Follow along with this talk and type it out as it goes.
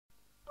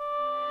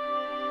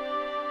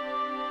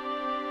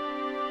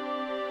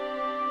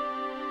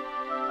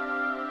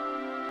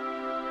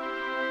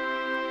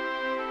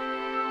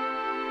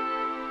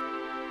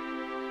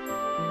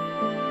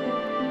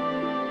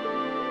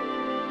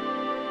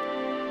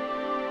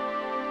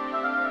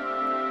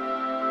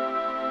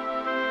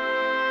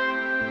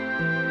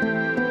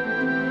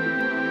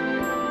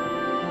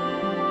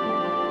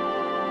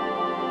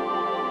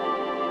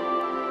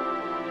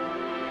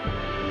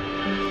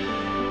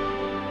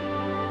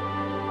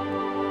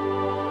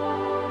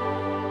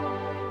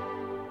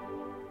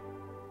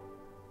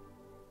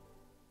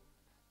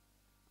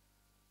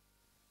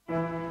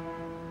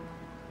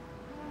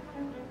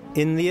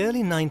In the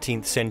early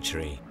 19th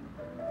century,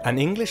 an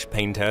English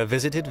painter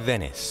visited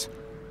Venice,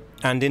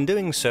 and in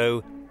doing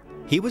so,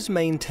 he was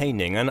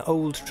maintaining an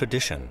old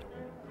tradition.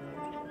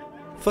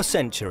 For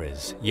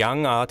centuries,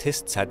 young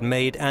artists had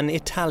made an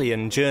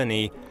Italian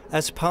journey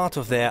as part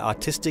of their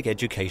artistic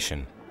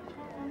education.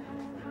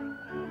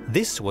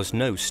 This was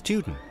no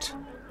student,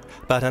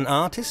 but an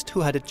artist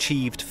who had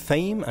achieved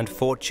fame and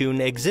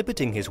fortune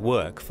exhibiting his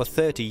work for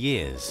 30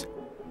 years.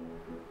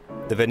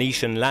 The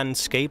Venetian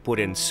landscape would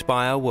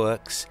inspire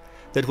works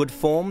that would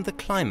form the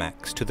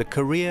climax to the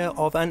career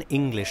of an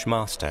English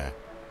master,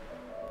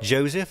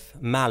 Joseph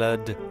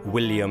Mallord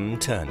William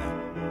Turner.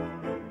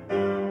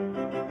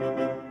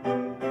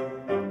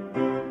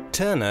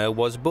 Turner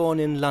was born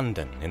in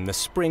London in the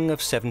spring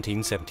of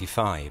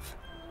 1775.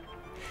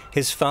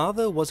 His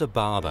father was a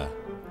barber,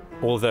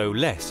 although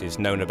less is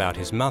known about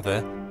his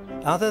mother,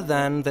 other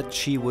than that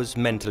she was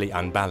mentally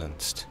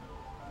unbalanced.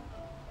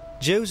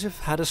 Joseph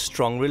had a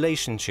strong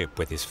relationship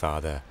with his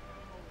father,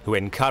 who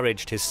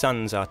encouraged his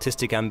son's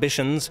artistic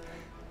ambitions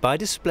by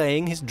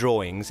displaying his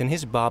drawings in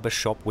his barber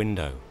shop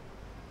window.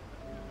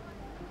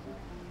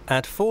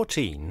 At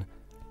 14,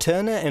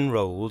 Turner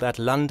enrolled at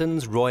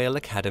London's Royal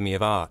Academy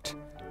of Art,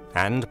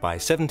 and by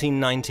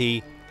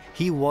 1790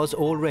 he was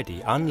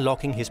already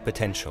unlocking his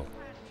potential.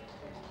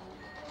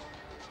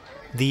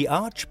 The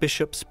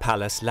Archbishop's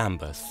Palace,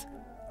 Lambeth,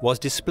 was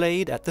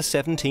displayed at the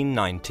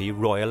 1790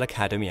 Royal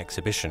Academy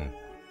exhibition.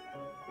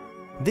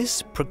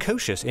 This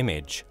precocious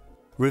image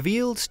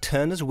reveals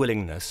Turner's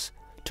willingness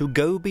to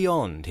go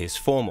beyond his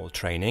formal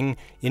training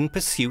in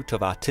pursuit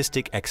of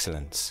artistic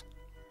excellence.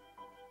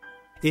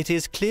 It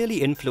is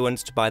clearly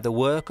influenced by the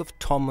work of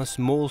Thomas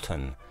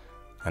Moulton,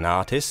 an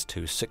artist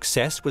whose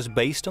success was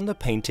based on the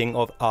painting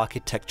of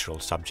architectural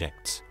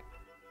subjects.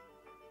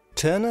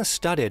 Turner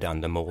studied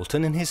under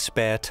Moulton in his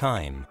spare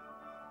time,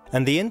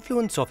 and the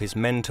influence of his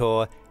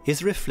mentor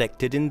is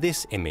reflected in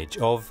this image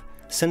of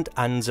St.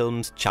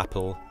 Anselm's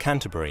Chapel,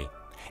 Canterbury,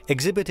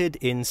 exhibited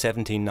in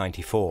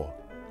 1794.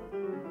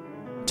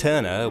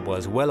 Turner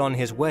was well on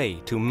his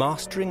way to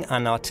mastering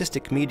an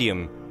artistic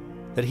medium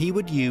that he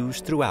would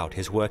use throughout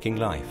his working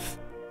life,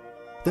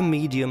 the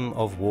medium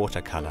of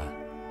watercolour.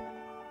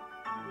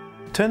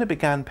 Turner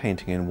began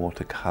painting in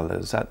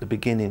watercolours at the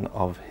beginning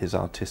of his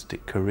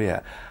artistic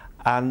career,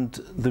 and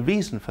the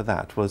reason for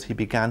that was he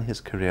began his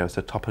career as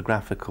a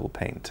topographical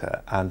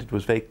painter, and it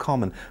was very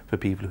common for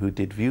people who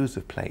did views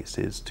of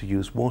places to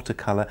use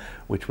watercolour,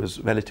 which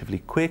was relatively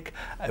quick.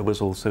 It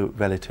was also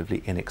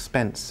relatively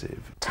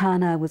inexpensive.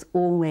 Turner was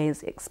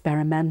always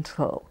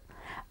experimental,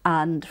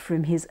 and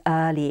from his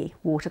early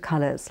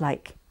watercolours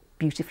like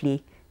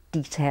beautifully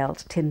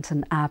detailed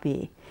Tintern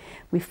Abbey,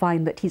 we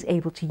find that he's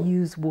able to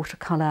use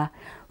watercolour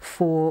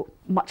for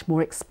much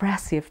more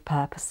expressive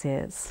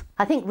purposes.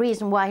 I think the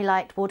reason why he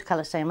liked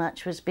watercolour so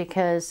much was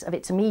because of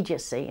its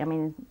immediacy. I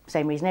mean,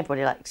 same reason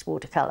everybody likes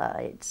watercolour.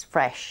 It's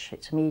fresh,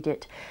 it's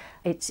immediate,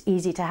 it's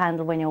easy to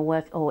handle when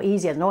you're or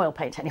easier than oil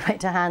paint anyway,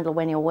 to handle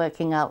when you're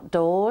working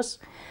outdoors,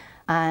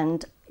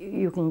 and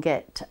you can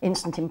get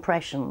instant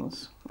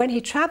impressions. When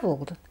he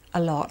travelled a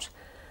lot,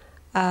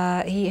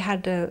 he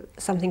had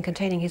something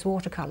containing his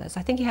watercolours.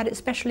 I think he had it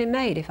specially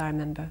made, if I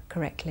remember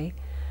correctly,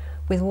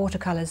 with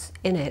watercolours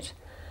in it.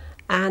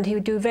 And he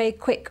would do very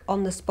quick,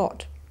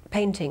 on-the-spot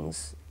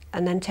paintings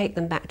and then take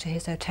them back to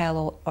his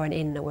hotel or an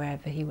inn or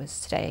wherever he was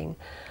staying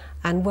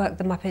and work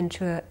them up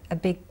into a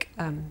big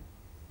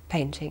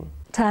painting.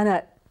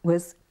 Turner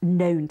was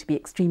known to be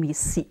extremely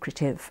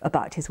secretive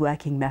about his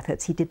working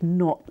methods. He did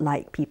not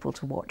like people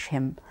to watch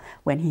him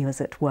when he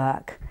was at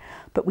work.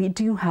 But we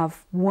do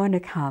have one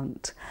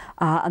account,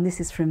 and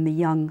this is from the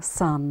young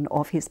son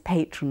of his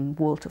patron,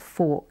 Walter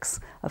Fawkes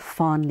of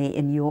Farnley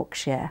in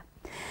Yorkshire.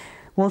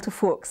 Walter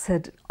Fawkes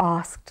had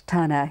asked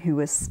Turner, who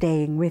was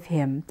staying with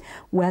him,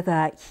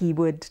 whether he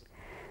would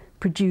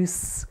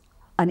produce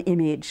an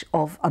image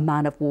of a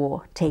man of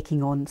war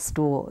taking on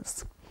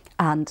stores.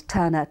 And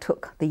Turner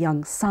took the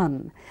young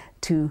son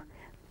to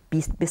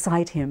be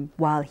beside him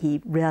while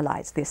he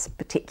realised this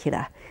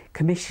particular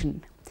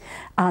commission.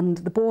 And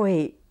the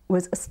boy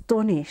was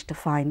astonished to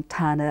find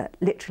Turner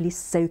literally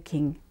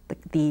soaking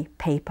the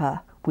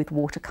paper with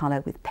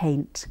watercolour, with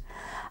paint,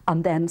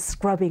 and then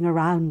scrubbing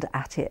around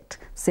at it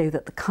so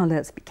that the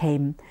colours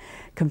became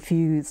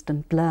confused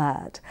and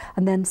blurred,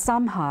 and then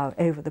somehow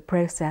over the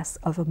process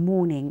of a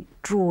morning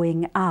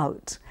drawing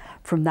out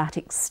from that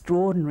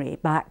extraordinary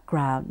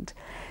background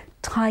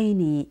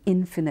tiny,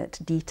 infinite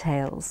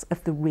details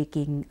of the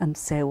rigging and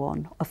so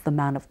on of the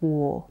man of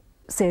war.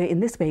 So in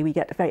this way we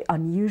get a very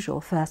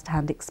unusual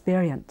first-hand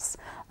experience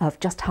of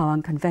just how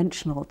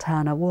unconventional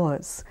Turner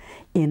was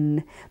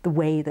in the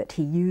way that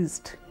he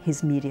used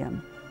his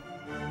medium.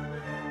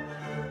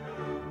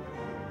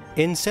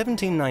 In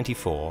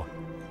 1794,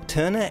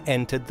 Turner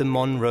entered the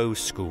Monroe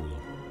School,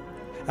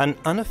 an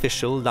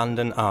unofficial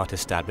London art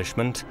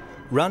establishment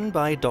run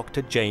by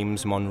Dr.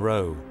 James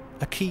Monroe,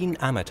 a keen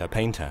amateur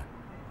painter.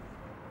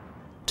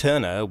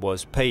 Turner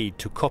was paid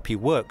to copy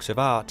works of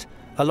art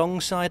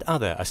alongside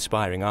other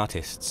aspiring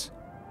artists.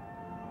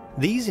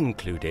 These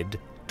included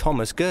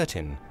Thomas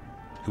Girtin,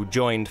 who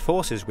joined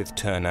forces with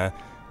Turner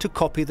to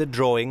copy the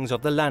drawings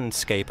of the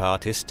landscape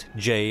artist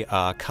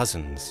J.R.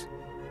 Cousins.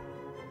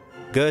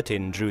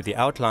 Gertin drew the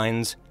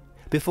outlines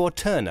before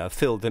Turner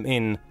filled them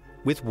in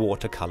with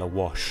watercolour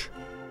wash.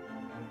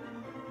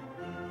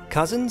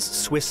 Cousins'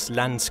 Swiss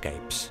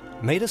landscapes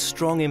made a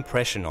strong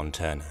impression on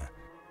Turner,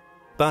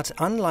 but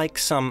unlike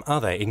some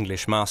other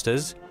English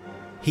masters,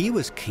 he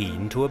was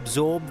keen to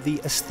absorb the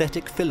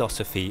aesthetic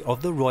philosophy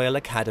of the Royal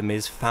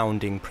Academy's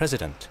founding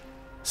president,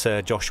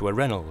 Sir Joshua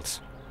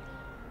Reynolds.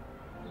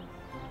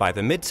 By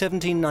the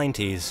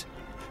mid-1790s,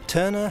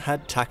 Turner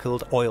had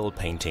tackled oil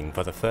painting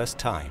for the first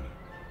time.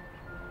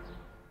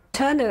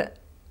 Turner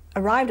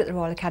arrived at the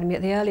Royal Academy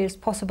at the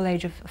earliest possible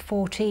age of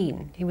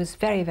 14. He was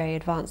very, very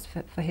advanced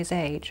for his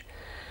age.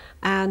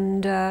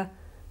 And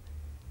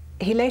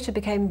he later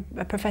became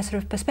a professor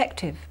of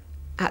perspective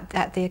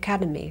at the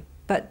Academy.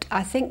 But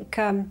I think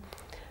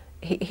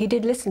he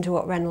did listen to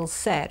what Reynolds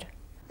said.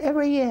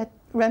 Every year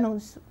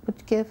Reynolds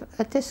would give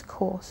a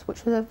discourse,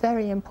 which was a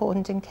very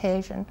important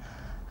occasion.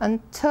 And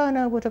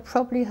Turner would have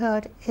probably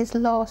heard his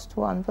last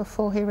one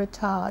before he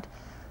retired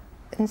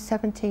in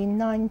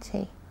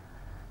 1790.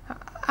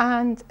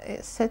 And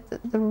it said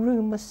that the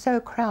room was so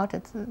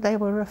crowded that they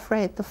were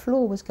afraid the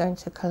floor was going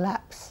to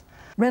collapse.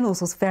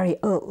 Reynolds was very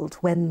old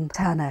when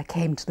Turner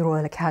came to the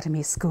Royal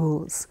Academy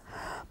schools,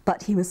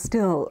 but he was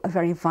still a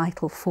very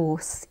vital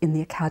force in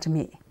the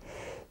Academy.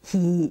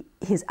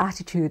 His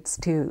attitudes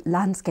to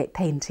landscape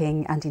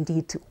painting, and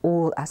indeed to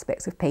all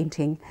aspects of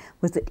painting,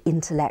 was that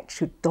intellect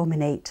should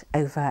dominate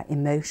over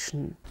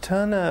emotion.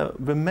 Turner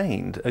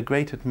remained a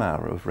great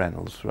admirer of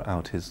Reynolds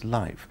throughout his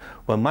life.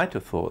 One might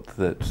have thought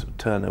that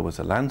Turner was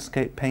a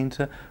landscape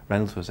painter,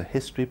 Reynolds was a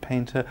history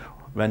painter.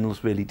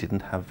 Reynolds really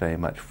didn't have very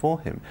much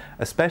for him,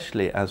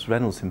 especially as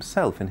Reynolds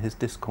himself in his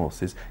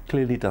discourses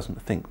clearly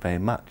doesn't think very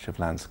much of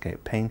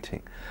landscape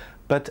painting.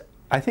 But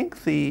I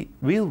think the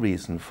real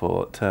reason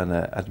for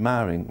Turner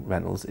admiring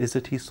Reynolds is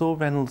that he saw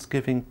Reynolds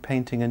giving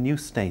painting a new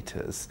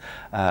status.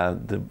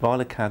 The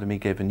Royal Academy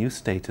gave a new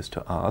status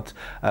to art,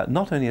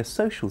 not only a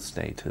social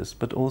status,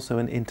 but also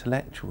an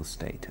intellectual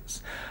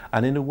status.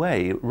 And in a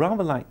way,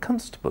 rather like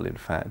Constable, in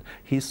fact,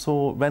 he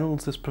saw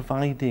Reynolds as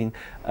providing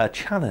a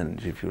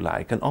challenge, if you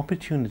like, an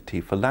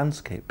opportunity for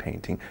landscape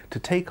painting to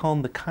take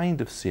on the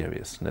kind of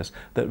seriousness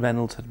that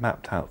Reynolds had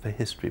mapped out for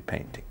history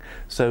painting.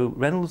 So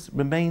Reynolds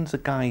remains a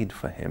guide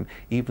for him,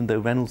 even though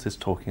Reynolds is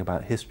talking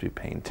about history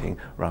painting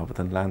rather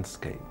than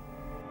landscape.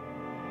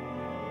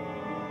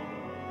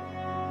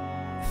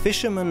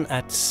 Fisherman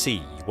at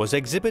Sea was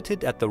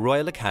exhibited at the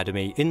Royal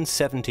Academy in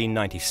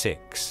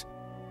 1796.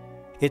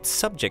 Its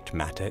subject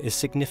matter is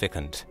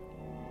significant.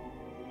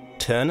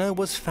 Turner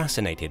was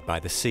fascinated by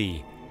the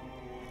sea,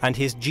 and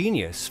his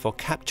genius for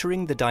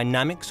capturing the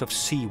dynamics of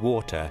sea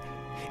water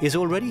is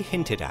already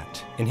hinted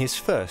at in his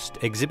first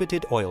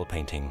exhibited oil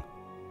painting.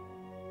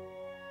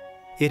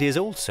 It is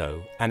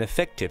also an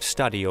effective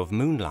study of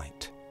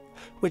moonlight,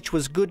 which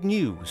was good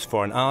news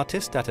for an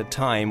artist at a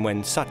time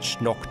when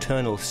such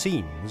nocturnal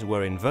scenes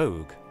were in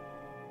vogue.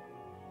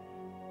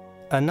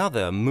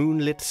 Another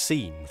moonlit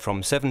scene from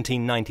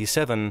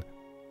 1797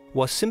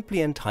 was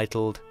simply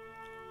entitled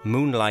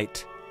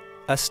Moonlight,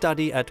 a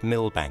Study at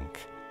Millbank,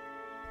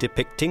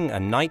 depicting a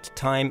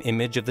nighttime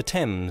image of the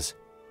Thames,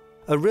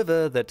 a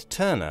river that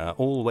Turner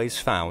always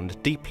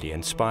found deeply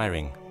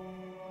inspiring.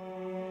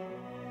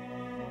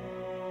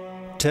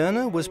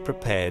 Turner was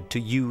prepared to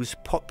use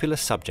popular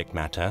subject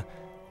matter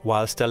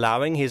whilst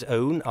allowing his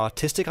own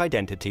artistic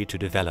identity to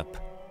develop.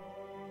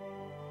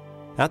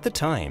 At the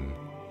time,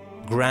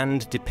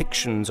 grand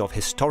depictions of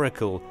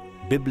historical,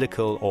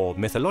 biblical or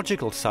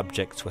mythological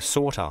subjects were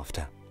sought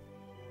after.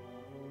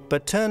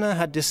 But Turner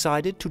had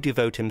decided to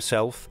devote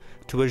himself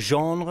to a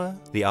genre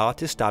the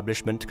art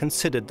establishment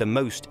considered the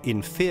most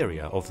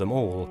inferior of them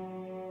all,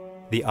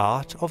 the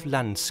art of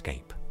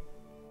landscape.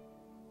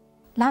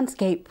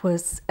 Landscape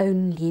was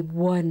only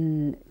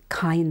one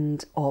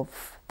kind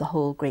of the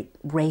whole great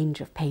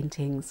range of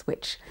paintings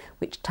which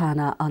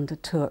Turner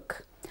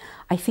undertook.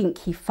 I think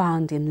he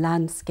found in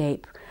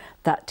landscape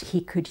that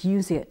he could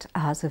use it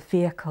as a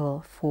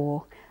vehicle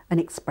for an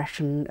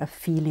expression of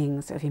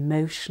feelings, of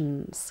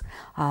emotions,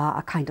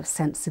 a kind of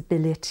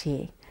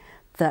sensibility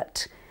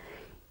that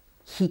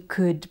he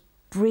could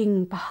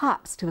bring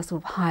perhaps to a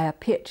sort of higher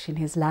pitch in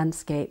his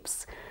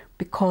landscapes,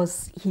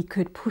 because he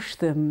could push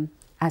them,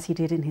 as he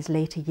did in his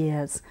later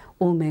years,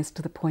 almost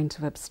to the point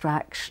of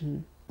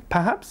abstraction.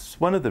 Perhaps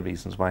one of the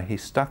reasons why he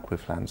stuck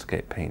with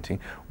landscape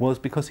painting was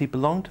because he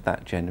belonged to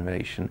that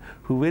generation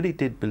who really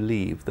did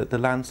believe that the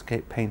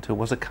landscape painter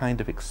was a kind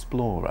of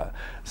explorer,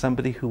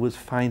 somebody who was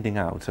finding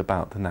out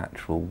about the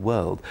natural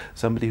world,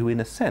 somebody who in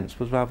a sense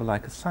was rather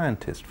like a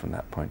scientist from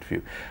that point of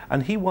view.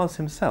 And he was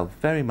himself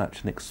very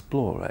much an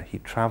explorer. He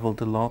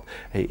travelled a lot,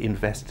 he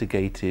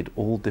investigated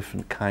all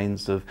different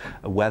kinds of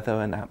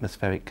weather and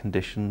atmospheric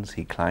conditions,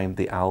 he climbed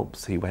the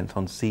Alps, he went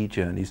on sea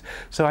journeys.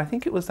 So I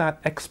think it was that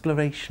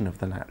exploration of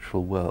the natural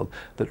world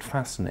that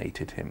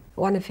fascinated him.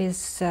 One of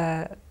his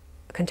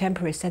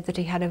contemporaries said that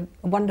he had a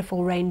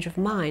wonderful range of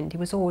mind. He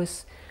was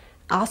always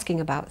asking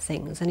about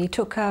things, and he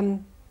took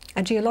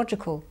a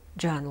geological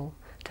journal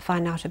to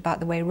find out about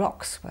the way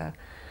rocks were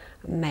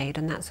made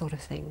and that sort of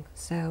thing.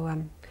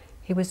 So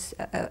he was,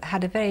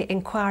 had a very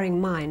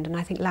inquiring mind, and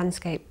I think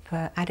landscape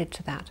added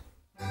to that.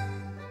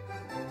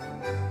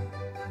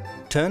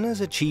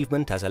 Turner's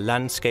achievement as a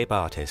landscape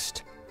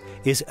artist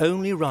is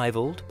only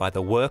rivalled by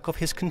the work of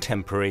his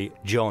contemporary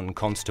John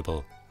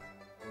Constable.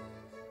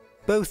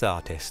 Both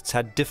artists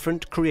had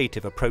different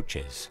creative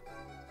approaches.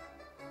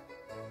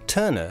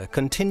 Turner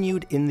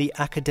continued in the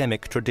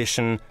academic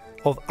tradition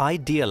of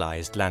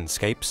idealised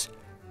landscapes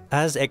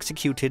as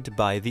executed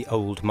by the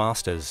old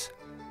masters.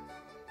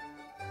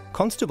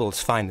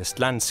 Constable's finest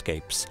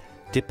landscapes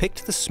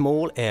depict the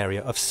small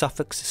area of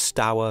Suffolk's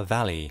Stour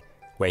Valley,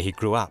 where he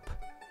grew up.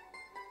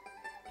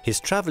 His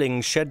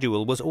travelling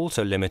schedule was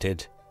also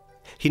limited.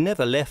 He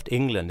never left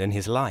England in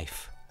his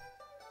life.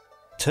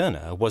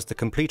 Turner was the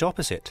complete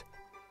opposite.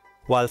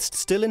 Whilst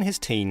still in his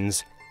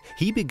teens,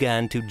 he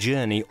began to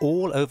journey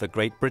all over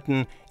Great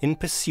Britain in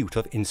pursuit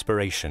of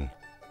inspiration.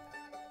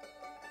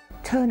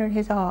 Turner and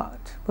his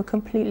art were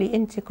completely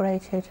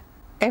integrated.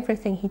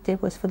 Everything he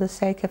did was for the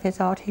sake of his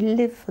art. He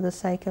lived for the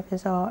sake of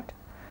his art.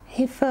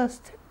 He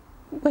first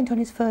went on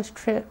his first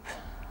trip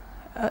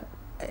at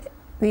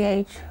the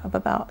age of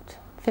about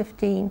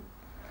 15.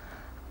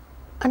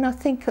 And I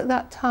think at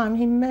that time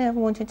he may have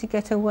wanted to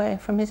get away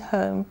from his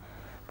home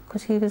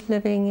because he was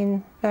living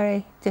in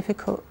very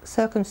difficult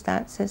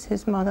circumstances.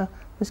 His mother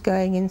was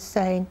going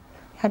insane.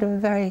 He had a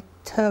very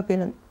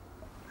turbulent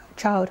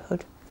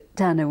childhood.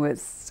 Turner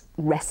was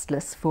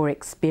restless for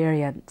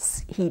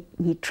experience. He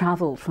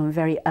travelled from a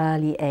very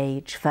early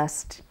age,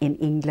 first in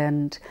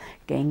England,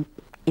 going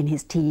in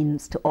his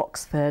teens to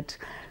Oxford,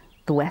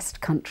 the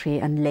West Country,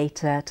 and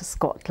later to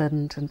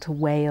Scotland and to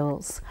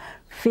Wales,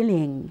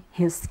 filling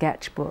his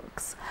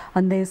sketchbooks.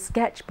 And those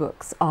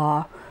sketchbooks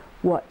are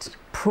what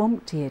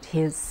prompted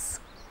his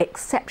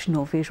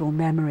exceptional visual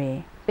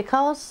memory.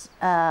 Because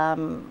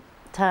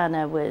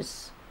Turner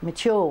was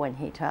mature when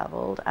he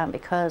travelled, and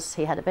because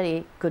he had a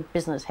very good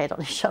business head on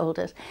his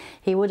shoulders,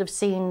 he would have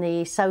seen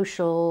the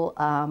social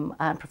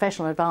and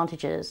professional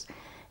advantages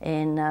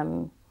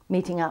in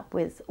meeting up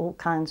with all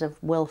kinds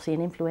of wealthy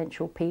and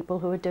influential people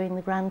who were doing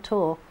the Grand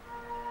Tour.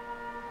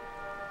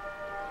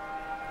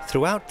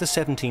 Throughout the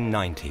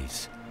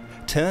 1790s,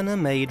 Turner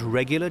made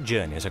regular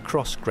journeys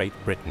across Great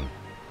Britain.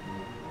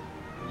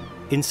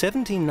 In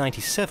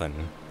 1797,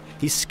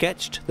 he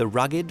sketched the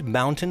rugged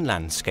mountain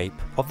landscape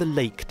of the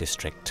Lake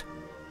District.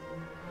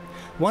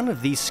 One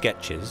of these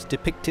sketches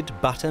depicted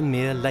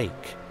Buttermere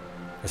Lake,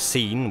 a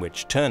scene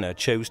which Turner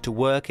chose to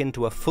work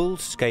into a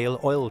full-scale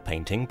oil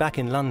painting back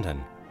in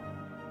London.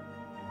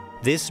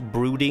 This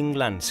brooding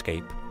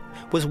landscape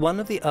was one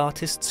of the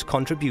artist's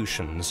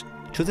contributions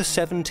to the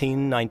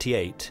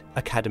 1798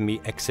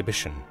 Academy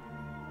Exhibition,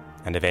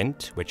 an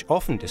event which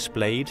often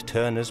displayed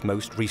Turner's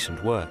most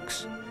recent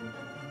works.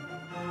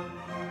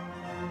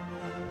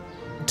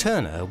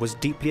 Turner was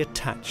deeply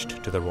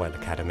attached to the Royal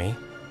Academy.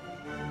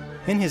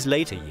 In his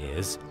later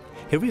years,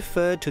 he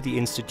referred to the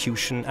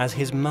institution as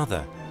his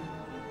mother,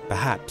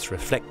 perhaps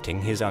reflecting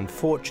his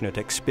unfortunate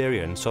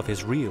experience of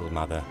his real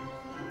mother.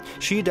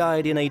 She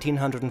died in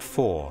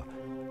 1804,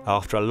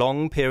 after a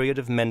long period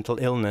of mental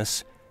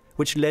illness,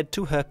 which led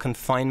to her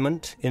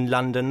confinement in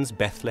London's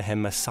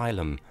Bethlehem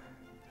Asylum,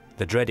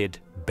 the dreaded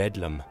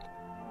Bedlam.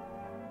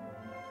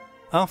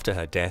 After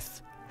her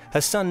death,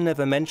 her son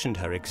never mentioned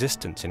her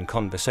existence in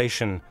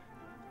conversation,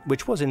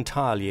 which was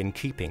entirely in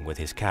keeping with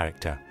his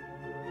character.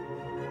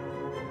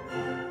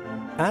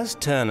 As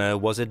Turner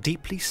was a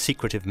deeply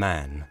secretive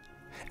man,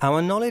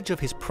 our knowledge of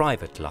his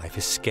private life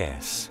is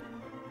scarce.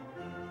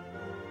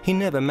 He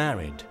never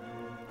married,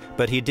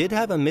 but he did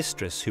have a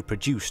mistress who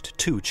produced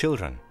 2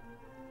 children.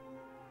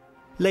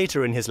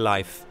 Later in his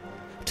life,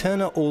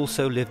 Turner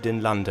also lived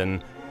in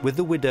London with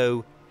the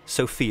widow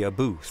Sophia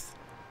Booth,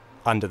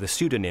 under the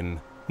pseudonym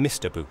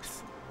Mr.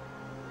 Booth.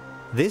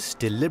 This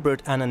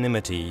deliberate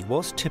anonymity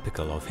was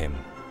typical of him.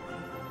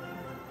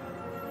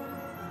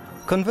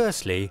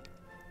 Conversely,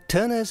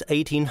 Turner's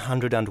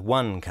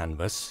 1801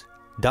 canvas,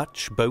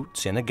 Dutch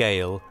Boats in a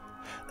Gale,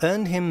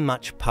 earned him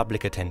much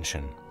public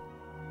attention.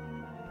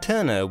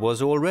 Turner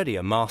was already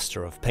a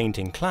master of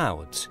painting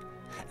clouds,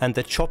 and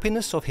the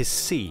choppiness of his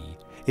sea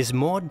is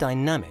more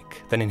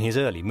dynamic than in his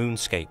early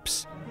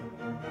moonscapes.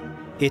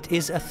 It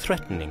is a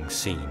threatening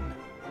scene,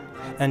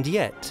 and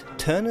yet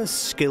Turner's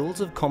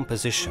skills of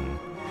composition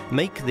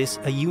make this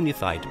a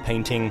unified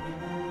painting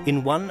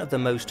in one of the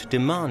most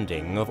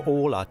demanding of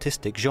all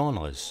artistic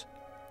genres,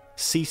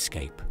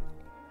 seascape.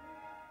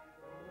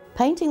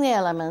 Painting the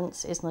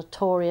elements is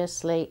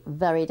notoriously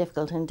very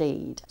difficult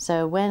indeed.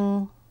 So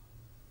when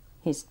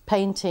he's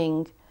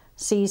painting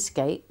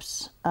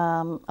seascapes,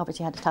 obviously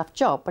he had a tough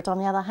job, but on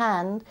the other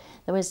hand,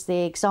 there was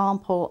the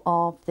example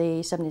of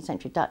the 17th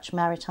century Dutch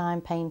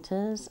maritime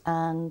painters,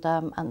 and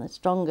the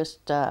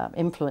strongest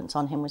influence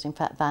on him was in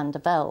fact Van der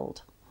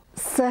Velde.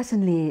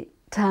 Certainly,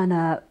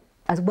 Turner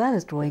as well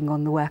as drawing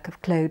on the work of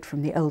Claude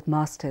from the old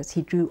masters,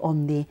 he drew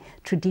on the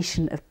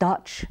tradition of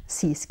Dutch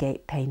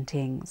seascape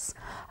paintings,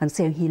 and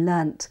so he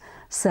learnt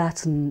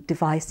certain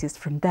devices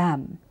from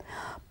them.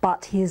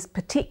 But his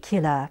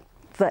particular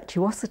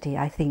virtuosity,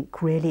 I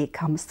think, really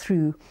comes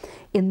through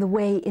in the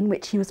way in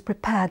which he was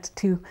prepared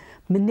to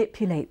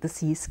manipulate the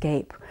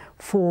seascape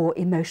for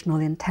emotional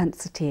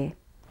intensity.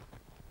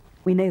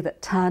 We know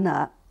that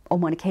Turner, on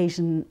one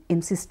occasion,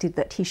 insisted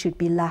that he should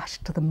be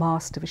lashed to the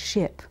mast of a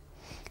ship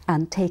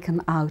and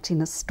taken out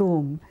in a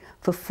storm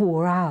for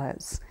 4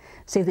 hours,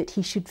 so that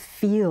he should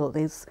feel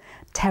those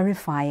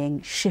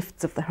terrifying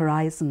shifts of the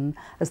horizon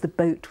as the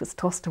boat was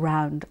tossed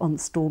around on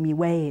stormy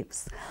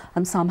waves.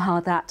 And somehow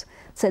that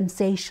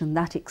sensation,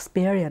 that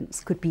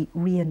experience, could be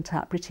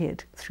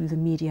reinterpreted through the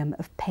medium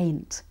of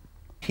paint.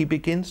 He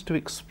begins to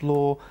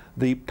explore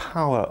the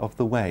power of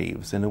the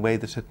waves in a way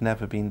that had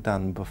never been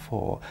done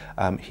before.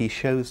 He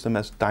shows them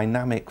as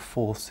dynamic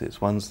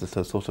forces, ones that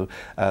are sort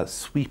of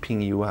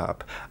sweeping you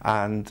up.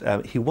 And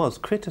he was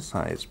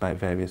criticised by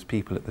various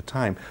people at the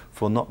time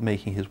for not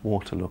making his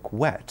water look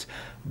wet.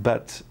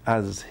 But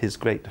as his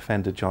great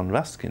defender John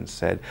Ruskin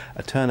said,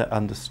 Turner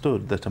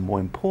understood that a more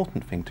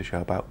important thing to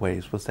show about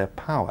waves was their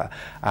power,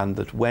 and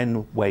that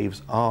when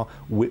waves are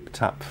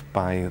whipped up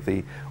by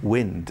the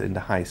wind in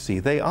the high sea,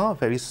 they are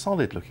very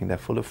solid looking, they're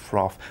full of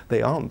froth,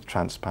 they aren't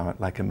transparent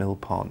like a mill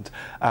pond,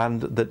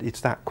 and that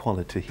it's that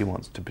quality he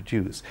wants to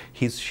produce.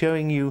 He's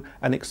showing you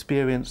an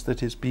experience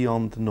that is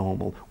beyond the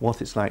normal,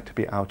 what it's like to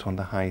be out on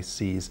the high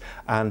seas,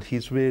 and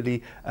he's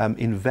really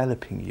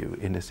enveloping you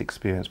in this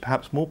experience,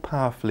 perhaps more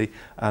powerfully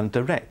and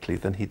directly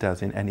than he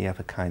does in any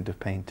other kind of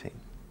painting.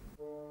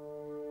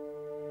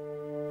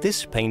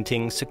 This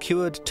painting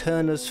secured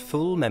Turner's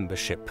full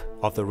membership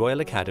of the Royal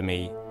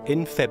Academy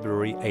in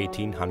February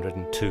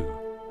 1802.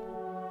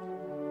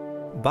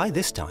 By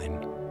this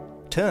time,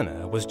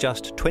 Turner was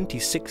just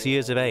 26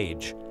 years of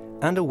age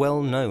and a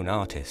well-known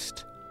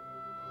artist.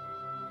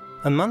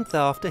 A month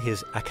after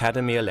his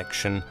Academy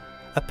election,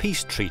 a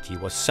peace treaty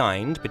was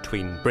signed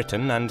between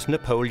Britain and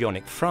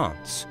Napoleonic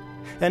France,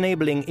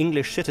 enabling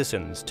English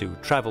citizens to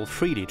travel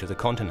freely to the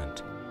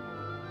continent.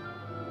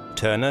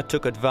 Turner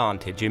took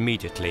advantage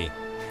immediately,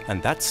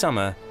 and that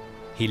summer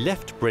he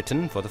left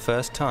Britain for the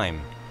first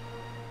time.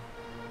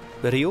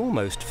 But he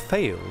almost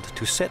failed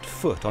to set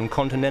foot on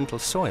continental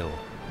soil.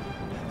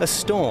 A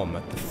storm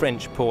at the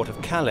French port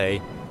of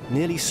Calais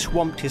nearly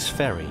swamped his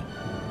ferry,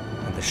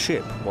 and the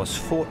ship was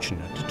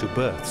fortunate to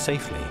berth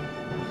safely.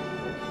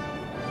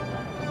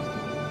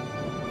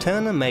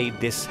 Turner made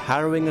this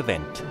harrowing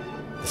event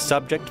the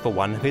subject for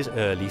one of his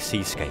early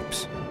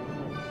seascapes,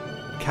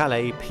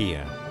 Calais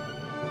Pier.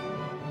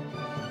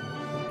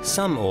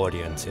 Some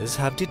audiences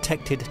have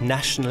detected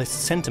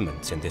nationalist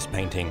sentiments in this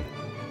painting.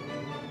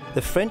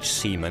 The French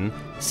seamen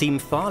seem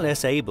far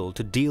less able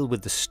to deal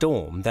with the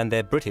storm than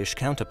their British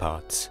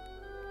counterparts.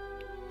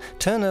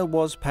 Turner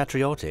was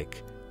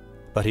patriotic,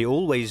 but he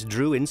always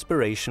drew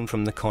inspiration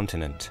from the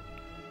continent.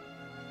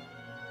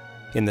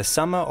 In the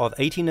summer of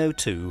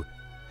 1802,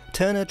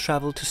 Turner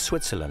travelled to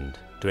Switzerland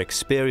to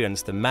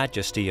experience the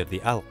majesty of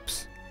the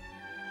Alps.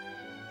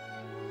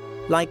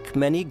 Like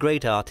many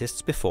great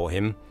artists before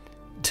him,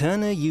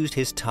 Turner used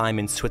his time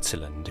in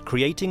Switzerland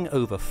creating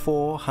over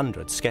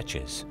 400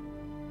 sketches.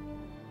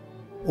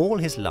 All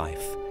his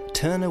life,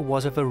 Turner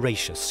was a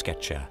voracious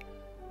sketcher.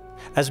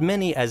 As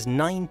many as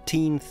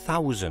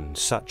 19,000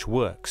 such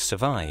works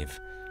survive,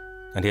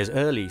 and his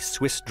early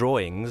Swiss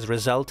drawings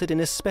resulted in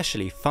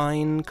especially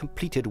fine,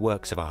 completed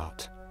works of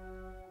art.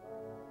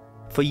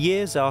 For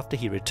years after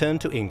he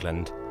returned to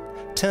England,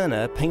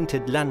 Turner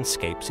painted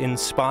landscapes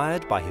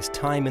inspired by his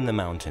time in the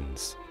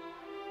mountains.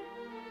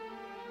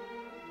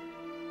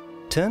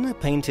 Turner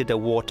painted a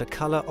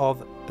watercolour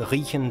of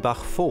Reichenbach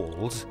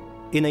Falls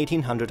in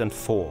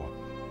 1804.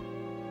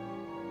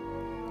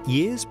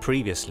 Years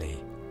previously,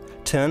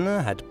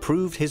 Turner had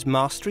proved his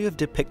mastery of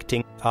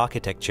depicting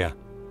architecture.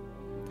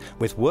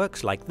 With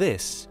works like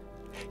this,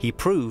 he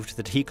proved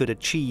that he could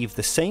achieve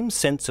the same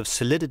sense of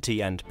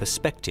solidity and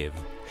perspective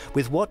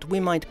with what we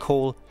might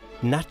call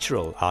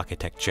natural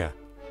architecture,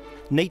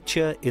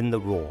 nature in the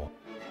raw.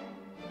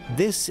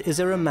 This is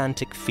a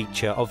romantic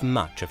feature of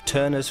much of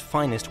Turner's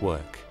finest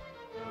work,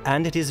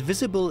 and it is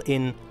visible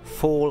in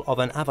Fall of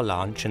an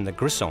Avalanche in the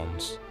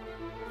Grisons,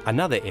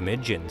 another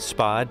image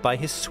inspired by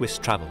his Swiss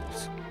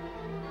travels.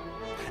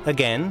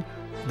 Again,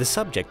 the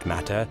subject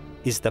matter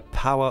is the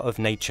power of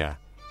nature,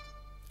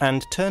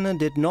 and Turner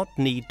did not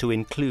need to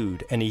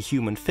include any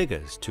human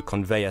figures to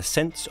convey a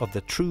sense of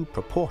the true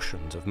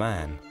proportions of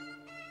man.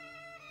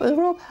 The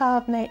raw power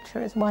of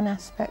nature is one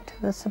aspect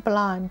of the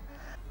sublime,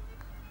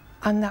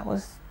 and that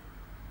was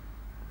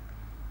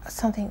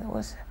something that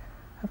was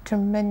of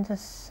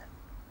tremendous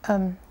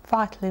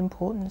vital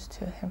importance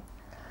to him.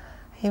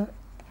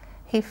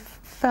 He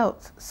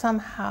felt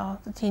somehow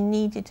that he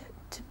needed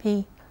to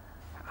be,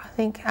 I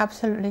think,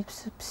 absolutely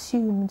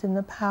subsumed in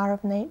the power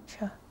of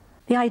nature.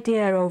 The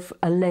idea of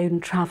a lone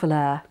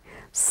traveller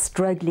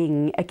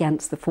struggling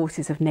against the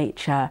forces of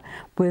nature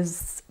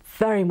was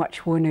very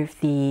much one of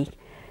the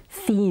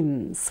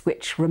themes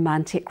which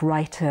Romantic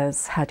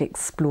writers had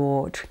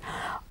explored.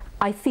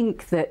 I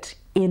think that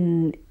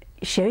in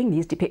showing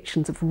these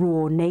depictions of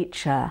raw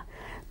nature,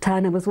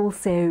 Turner was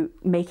also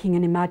making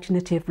an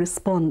imaginative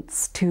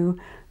response to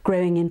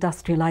growing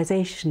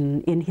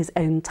industrialisation in his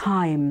own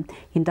time.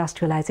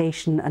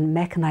 Industrialisation and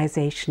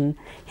mechanisation.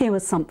 Here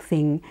was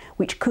something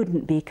which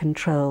couldn't be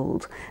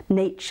controlled.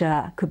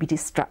 Nature could be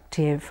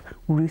destructive,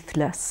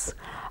 ruthless,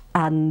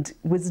 and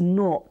was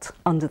not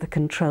under the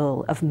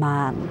control of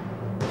man.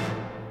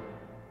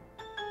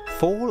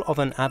 Fall of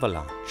an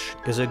Avalanche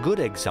is a good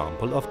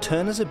example of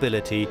Turner's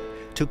ability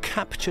to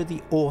capture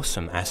the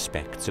awesome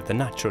aspects of the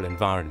natural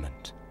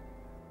environment.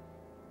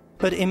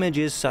 But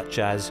images such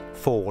as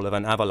Fall of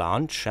an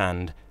Avalanche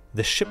and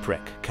the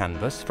Shipwreck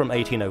canvas from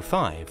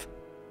 1805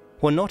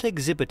 were not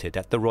exhibited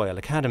at the Royal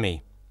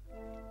Academy.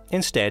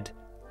 Instead,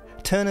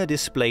 Turner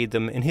displayed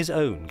them in his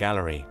own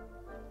gallery.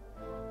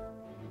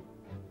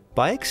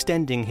 By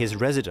extending his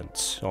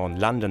residence on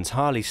London's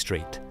Harley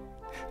Street,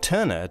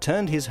 Turner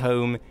turned his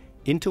home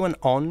into an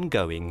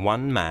ongoing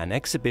one-man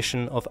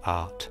exhibition of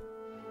art.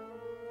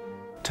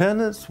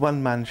 Turner's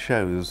one-man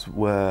shows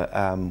were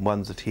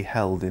ones that he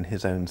held in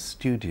his own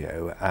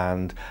studio,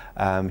 and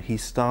he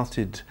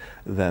started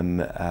them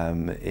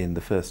in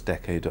the first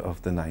decade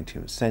of the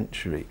 19th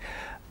century.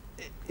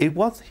 He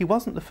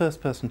wasn't the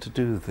first person to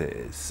do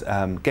this.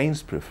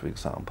 Gainsborough, for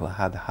example,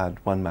 had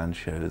one-man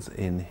shows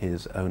in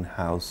his own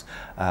house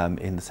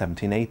in the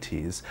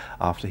 1780s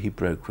after he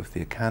broke with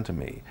the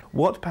Academy.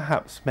 What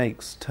perhaps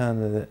makes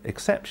Turner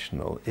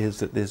exceptional is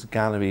that this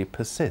gallery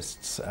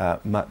persists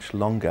much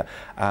longer,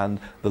 and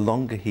the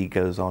longer he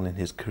goes on in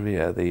his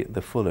career,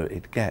 the fuller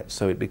it gets.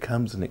 So it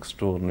becomes an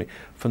extraordinary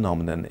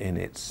phenomenon in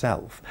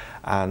itself.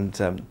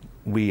 And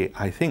we,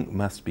 I think,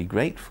 must be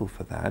grateful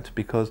for that,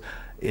 because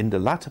in the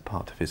latter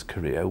part of his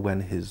career,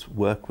 when his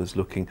work was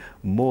looking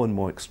more and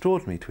more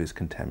extraordinary to his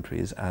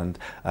contemporaries, and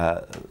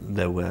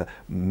there were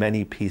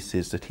many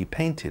pieces that he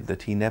painted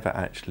that he never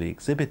actually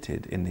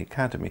exhibited in the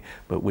Academy,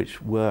 but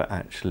which were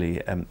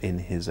actually in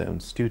his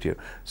own studio.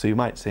 So you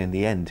might say in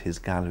the end his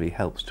gallery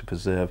helps to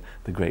preserve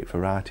the great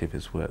variety of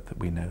his work that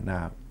we know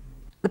now.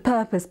 The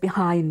purpose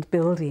behind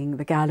building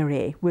the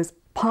gallery was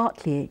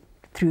partly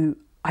through,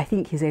 I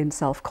think, his own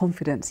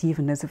self-confidence,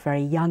 even as a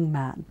very young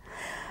man.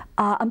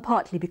 And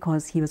partly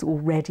because he was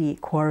already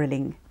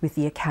quarrelling with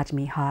the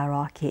Academy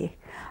hierarchy.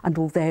 And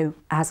although,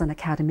 as an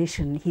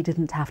academician, he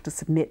didn't have to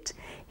submit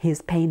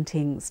his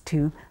paintings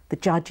to the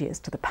judges,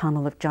 to the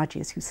panel of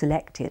judges who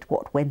selected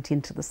what went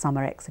into the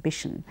summer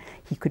exhibition,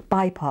 he could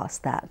bypass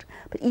that.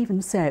 But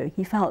even so,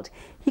 he felt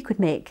he could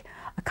make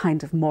a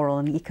kind of moral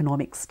and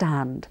economic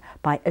stand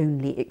by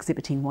only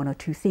exhibiting one or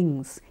two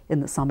things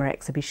in the summer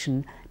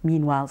exhibition,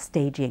 meanwhile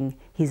staging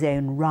his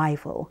own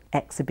rival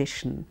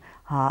exhibition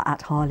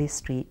at Harley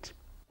Street.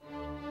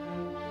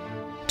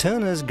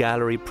 Turner's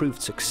gallery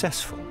proved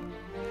successful,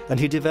 and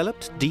he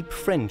developed deep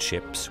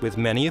friendships with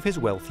many of his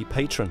wealthy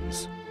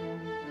patrons.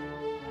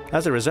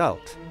 As a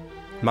result,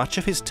 much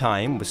of his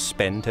time was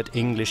spent at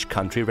English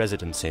country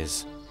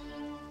residences.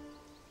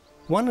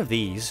 One of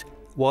these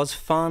was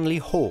Farnley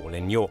Hall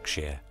in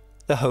Yorkshire,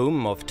 the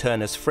home of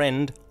Turner's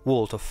friend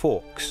Walter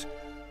Fawkes,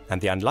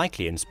 and the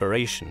unlikely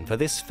inspiration for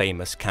this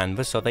famous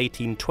canvas of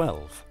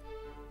 1812.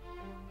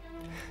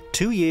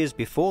 2 years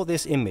before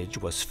this image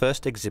was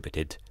first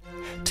exhibited,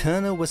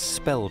 Turner was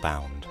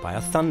spellbound by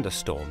a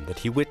thunderstorm that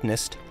he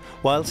witnessed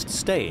whilst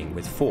staying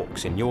with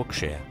Fawkes in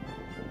Yorkshire.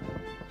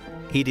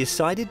 He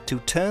decided to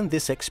turn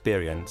this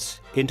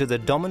experience into the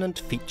dominant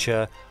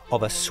feature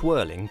of a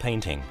swirling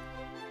painting.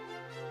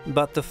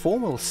 But the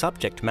formal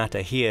subject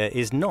matter here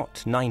is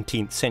not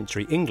 19th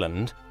century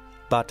England,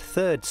 but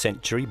 3rd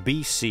century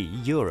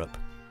BC Europe.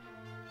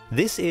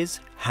 This is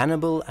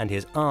Hannibal and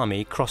his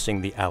army crossing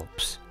the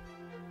Alps.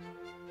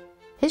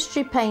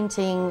 History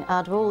painting,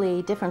 out of all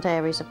the different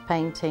areas of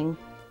painting,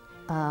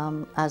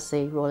 as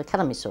the Royal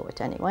Academy saw it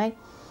anyway,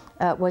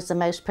 was the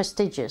most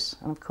prestigious.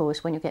 And of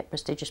course, when you get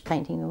prestigious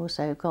painting, you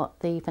also got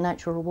the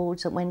financial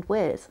rewards that went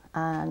with.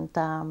 And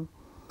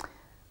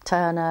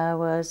Turner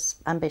was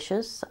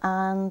ambitious,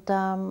 and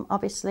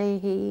obviously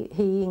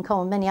he, in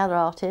common with many other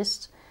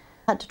artists,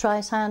 had to try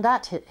his hand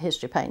at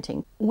history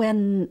painting.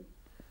 When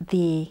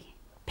the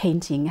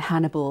painting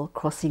Hannibal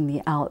Crossing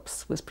the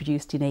Alps was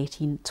produced in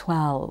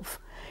 1812,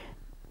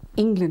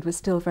 England was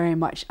still very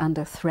much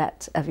under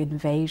threat of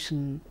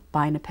invasion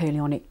by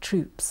Napoleonic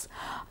troops.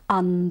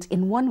 And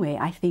in one way,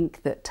 I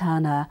think that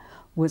Turner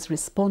was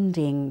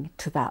responding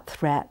to that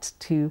threat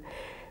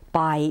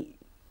by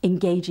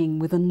engaging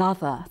with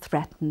another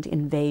threatened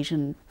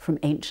invasion from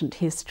ancient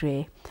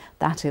history,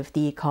 that of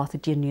the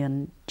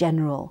Carthaginian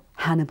general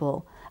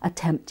Hannibal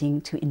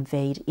attempting to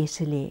invade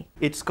Italy.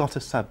 It's got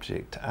a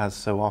subject, as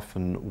so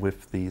often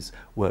with these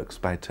works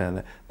by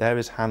Turner. There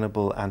is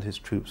Hannibal and his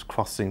troops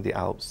crossing the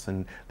Alps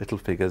and little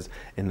figures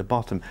in the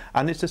bottom.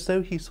 And it's as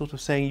though he's sort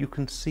of saying you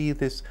can see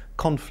this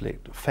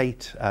conflict,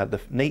 fate, the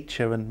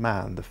nature and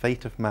man, the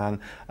fate of man,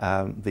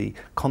 the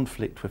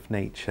conflict with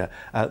nature.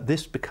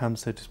 This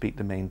becomes, so to speak,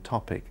 the main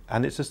topic.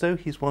 And it's as though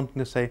he's wanting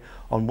to say,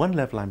 on one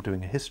level I'm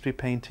doing a history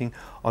painting,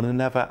 on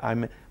another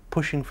I'm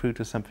pushing through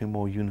to something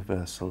more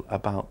universal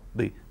about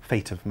the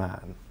fate of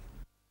man.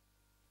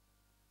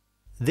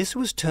 This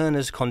was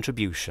Turner's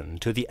contribution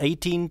to the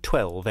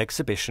 1812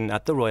 exhibition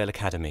at the Royal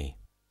Academy.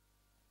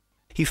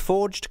 He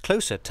forged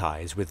closer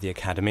ties with the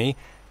Academy,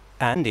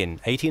 and in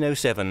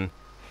 1807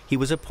 he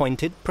was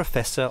appointed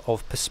Professor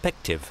of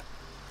Perspective,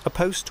 a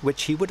post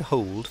which he would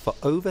hold for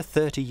over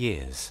 30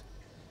 years.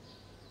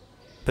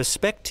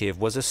 Perspective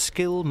was a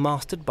skill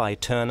mastered by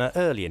Turner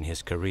early in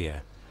his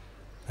career,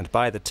 and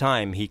by the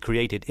time he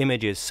created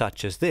images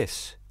such as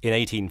this in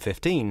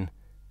 1815,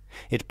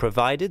 it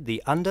provided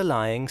the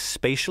underlying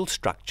spatial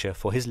structure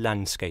for his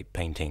landscape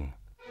painting.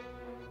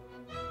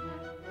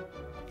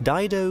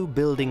 Dido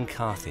Building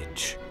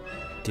Carthage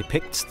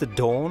depicts the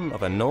dawn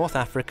of a North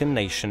African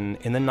nation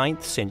in the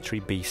 9th century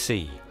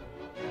BC.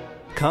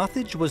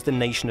 Carthage was the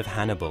nation of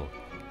Hannibal,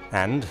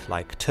 and,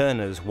 like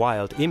Turner's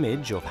wild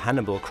image of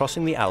Hannibal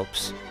crossing the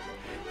Alps,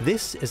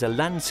 this is a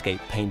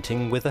landscape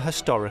painting with a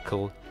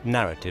historical,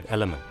 narrative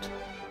element.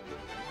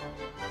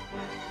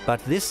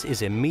 But this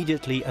is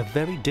immediately a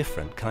very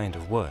different kind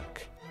of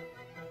work.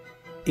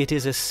 It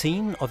is a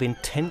scene of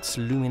intense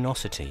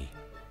luminosity.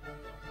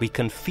 We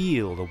can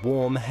feel the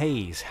warm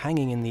haze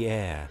hanging in the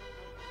air.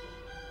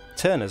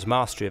 Turner's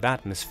mastery of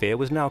atmosphere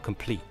was now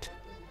complete.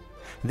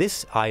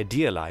 This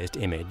idealized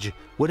image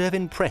would have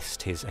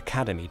impressed his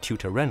Academy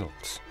tutor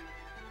Reynolds.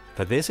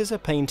 For this is a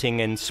painting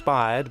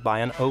inspired by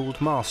an old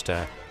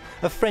master,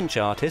 a French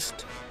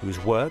artist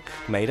whose work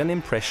made an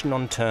impression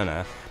on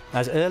Turner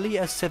as early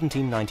as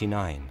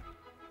 1799,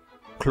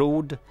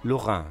 Claude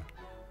Lorrain.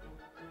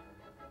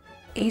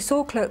 He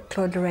saw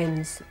Claude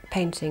Lorrain's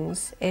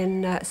paintings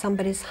in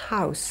somebody's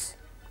house,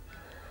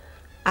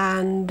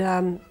 and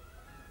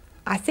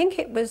I think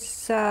it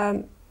was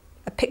a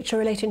picture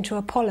relating to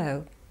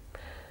Apollo.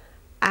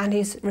 And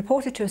he's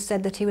reported to have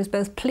said that he was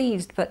both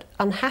pleased but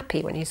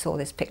unhappy when he saw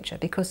this picture,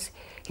 because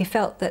he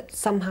felt that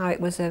somehow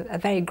it was a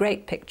very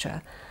great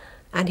picture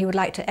and he would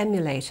like to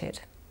emulate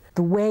it.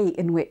 The way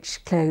in which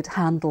Claude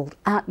handled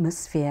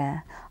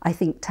atmosphere, I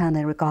think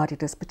Turner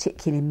regarded as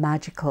particularly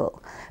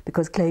magical,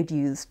 because Claude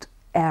used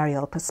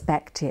aerial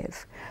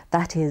perspective.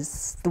 That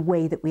is the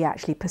way that we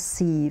actually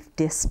perceive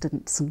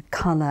distance and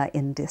colour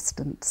in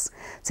distance,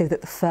 so that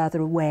the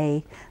further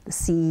away the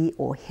sea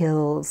or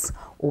hills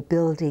or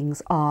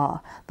buildings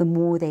are, the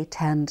more they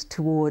tend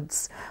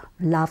towards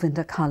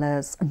lavender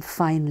colours and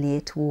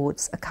finally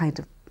towards a kind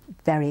of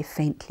very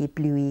faintly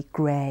bluey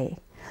grey.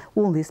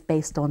 All this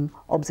based on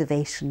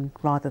observation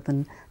rather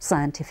than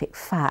scientific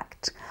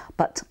fact,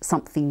 but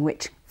something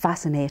which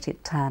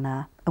fascinated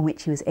Turner and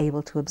which he was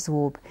able to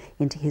absorb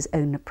into his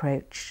own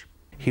approach.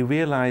 He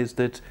realised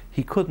that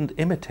he couldn't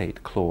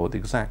imitate Claude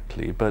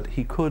exactly, but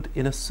he could,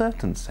 in a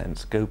certain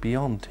sense, go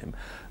beyond him.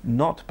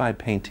 Not by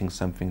painting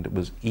something that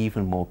was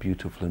even more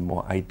beautiful and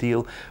more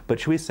ideal, but,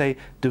 shall we say,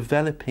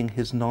 developing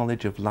his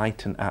knowledge of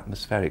light and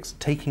atmospherics,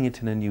 taking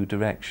it in a new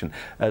direction,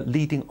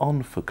 leading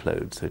on for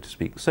Claude, so to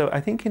speak. So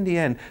I think in the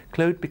end,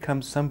 Claude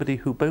becomes somebody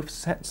who both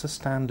sets a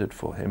standard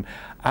for him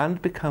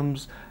and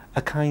becomes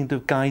a kind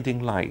of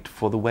guiding light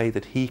for the way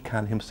that he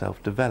can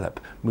himself develop,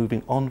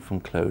 moving on from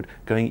Claude,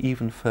 going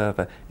even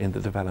further in the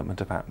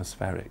development of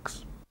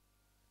atmospherics.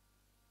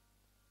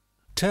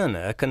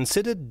 Turner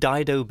considered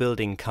Dido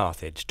Building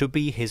Carthage to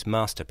be his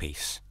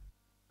masterpiece,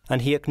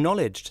 and he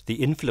acknowledged the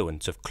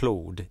influence of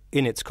Claude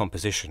in its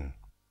composition.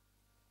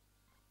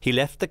 He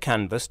left the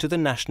canvas to the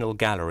National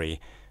Gallery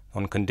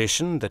on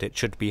condition that it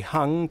should be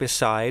hung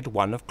beside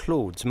one of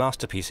Claude's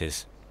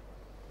masterpieces.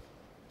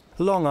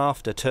 Long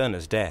after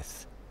Turner's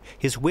death,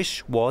 his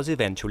wish was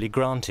eventually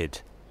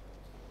granted.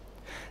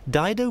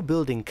 Dido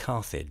Building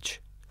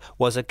Carthage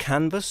was a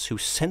canvas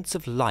whose sense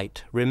of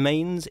light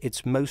remains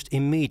its most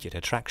immediate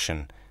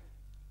attraction.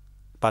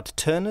 But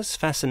Turner's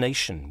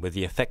fascination with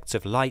the effects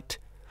of light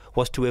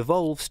was to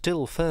evolve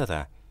still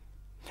further,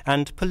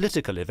 and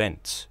political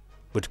events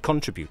would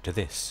contribute to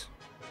this.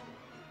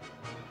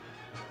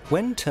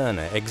 When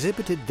Turner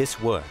exhibited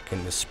this work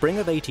in the spring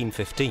of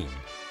 1815,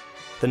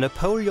 the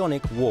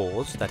Napoleonic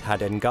Wars that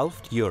had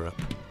engulfed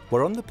Europe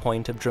were on the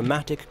point of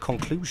dramatic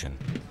conclusion.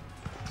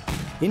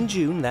 In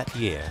June that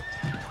year,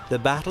 the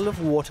Battle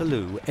of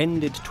Waterloo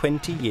ended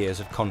 20 years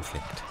of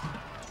conflict.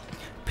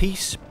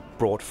 Peace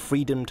brought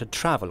freedom to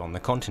travel on the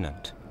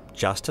continent,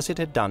 just as it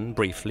had done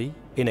briefly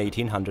in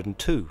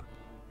 1802.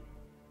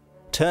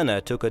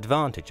 Turner took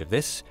advantage of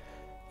this,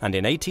 and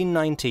in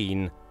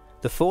 1819,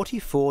 the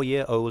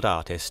 44-year-old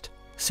artist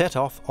set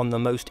off on the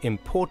most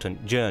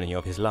important journey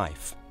of his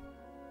life.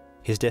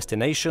 His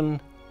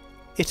destination,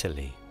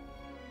 Italy.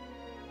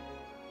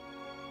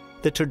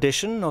 The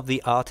tradition of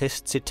the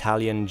artist's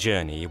Italian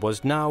journey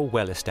was now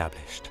well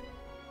established.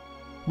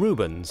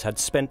 Rubens had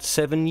spent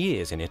 7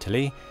 years in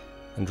Italy,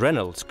 and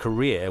Reynolds'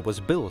 career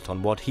was built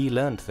on what he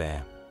learned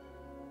there.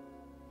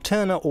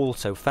 Turner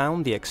also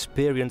found the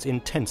experience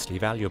intensely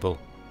valuable.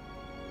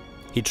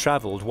 He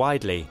travelled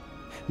widely,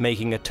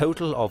 making a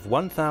total of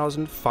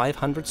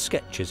 1,500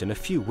 sketches in a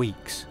few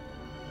weeks.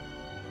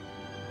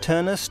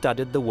 Turner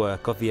studied the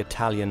work of the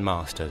Italian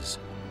masters,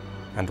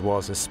 and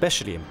was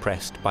especially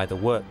impressed by the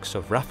works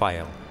of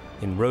Raphael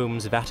in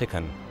Rome's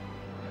Vatican.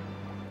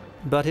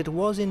 But it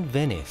was in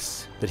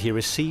Venice that he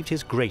received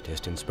his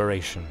greatest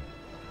inspiration.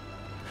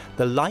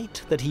 The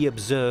light that he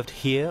observed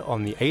here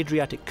on the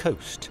Adriatic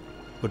coast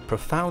would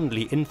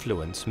profoundly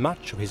influence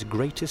much of his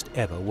greatest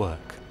ever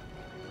work.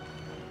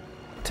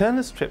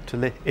 Turner's trip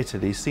to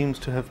Italy seems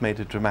to have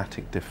made a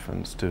dramatic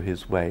difference to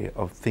his way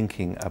of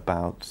thinking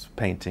about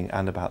painting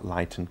and about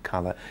light and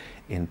colour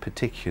in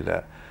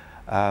particular.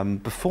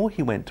 Before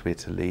he went to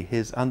Italy,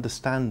 his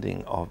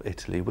understanding of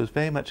Italy was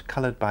very much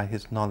coloured by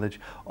his knowledge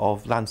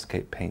of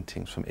landscape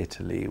paintings from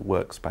Italy,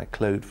 works by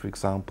Claude, for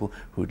example,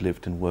 who'd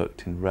lived and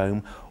worked in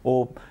Rome,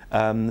 or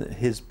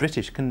his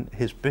British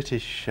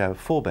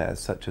forebears,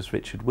 such as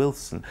Richard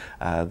Wilson,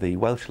 the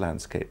Welsh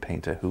landscape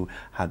painter who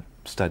had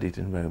studied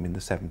in Rome in the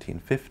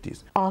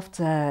 1750s.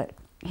 After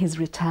his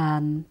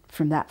return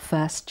from that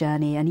first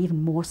journey, and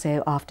even more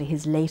so after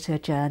his later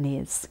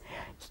journeys,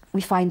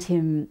 we find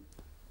him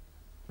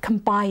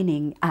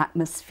combining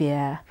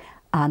atmosphere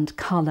and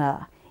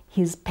colour.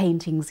 His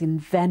paintings in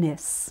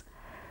Venice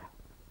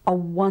are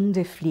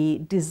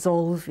wonderfully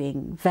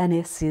dissolving.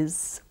 Venice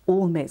is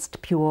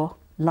almost pure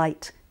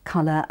light,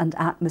 colour and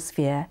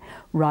atmosphere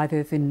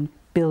rather than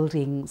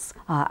buildings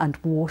and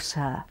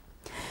water.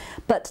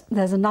 But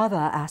there's another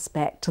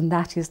aspect, and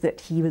that is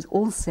that he was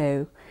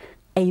also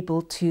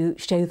able to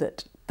show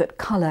that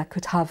colour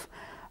could have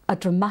a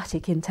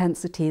dramatic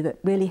intensity that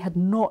really had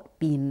not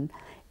been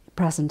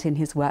present in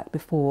his work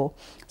before,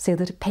 so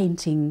that a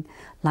painting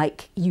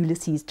like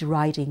Ulysses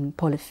deriding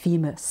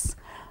Polyphemus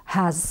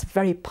has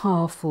very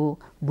powerful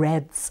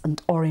reds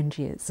and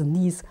oranges, and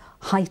these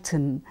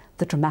heighten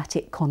the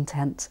dramatic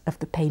content of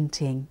the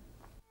painting.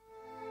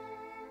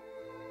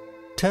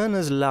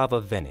 Turner's love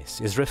of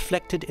Venice is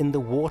reflected in the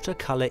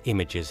watercolour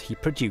images he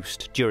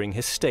produced during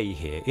his stay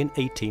here in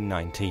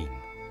 1819.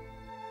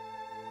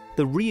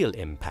 The real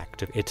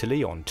impact of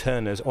Italy on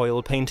Turner's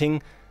oil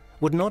painting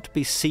would not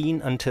be seen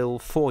until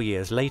 4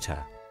 years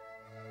later.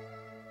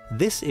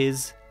 This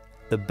is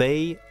The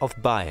Bay of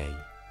Baiae,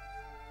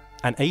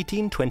 an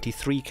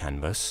 1823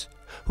 canvas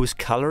whose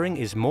colouring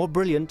is more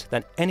brilliant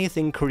than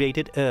anything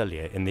created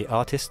earlier in the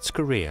artist's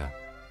career.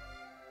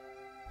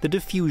 The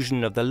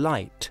diffusion of the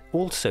light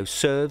also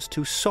serves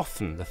to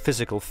soften the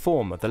physical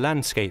form of the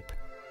landscape,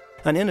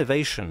 an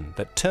innovation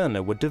that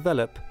Turner would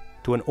develop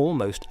to an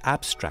almost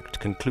abstract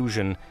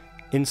conclusion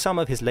in some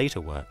of his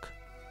later work.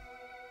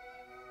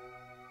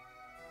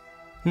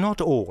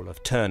 Not all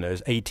of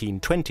Turner's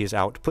 1820s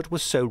output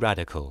was so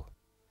radical.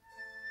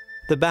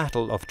 The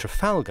Battle of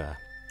Trafalgar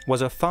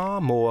was a far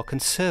more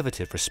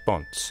conservative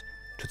response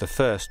to the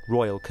first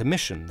royal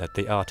commission that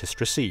the artist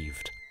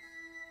received.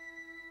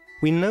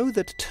 We know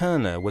that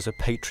Turner was a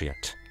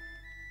patriot,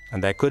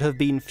 and there could have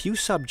been few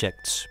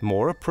subjects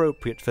more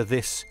appropriate for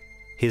this,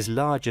 his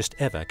largest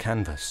ever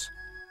canvas.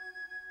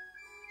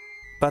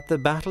 But the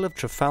Battle of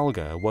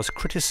Trafalgar was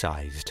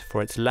criticised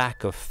for its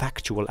lack of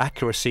factual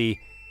accuracy,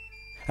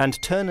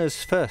 and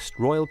Turner's first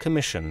royal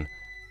commission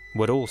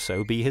would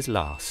also be his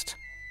last.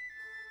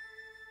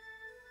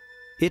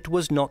 It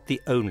was not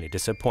the only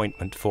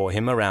disappointment for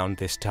him around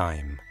this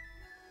time.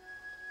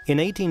 In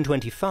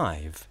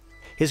 1825,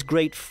 his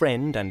great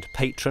friend and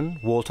patron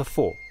Walter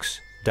Fawkes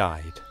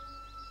died.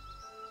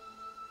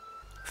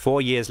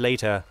 4 years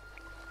later,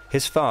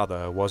 his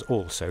father was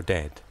also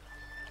dead.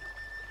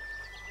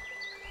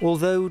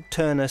 Although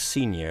Turner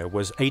Sr.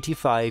 was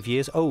 85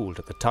 years old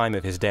at the time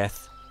of his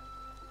death,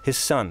 his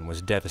son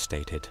was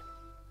devastated.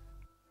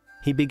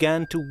 He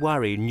began to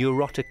worry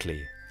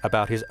neurotically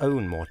about his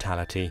own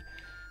mortality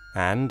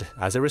and,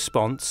 as a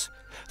response,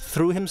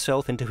 threw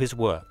himself into his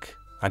work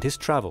and his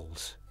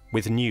travels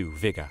with new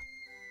vigour.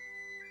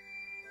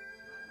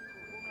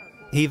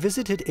 He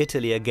visited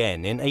Italy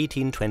again in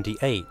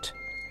 1828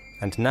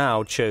 and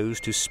now chose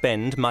to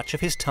spend much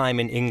of his time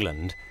in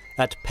England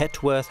at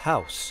Petworth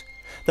House,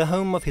 the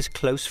home of his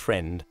close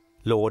friend,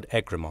 Lord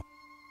Egremont.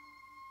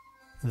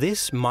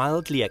 This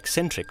mildly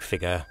eccentric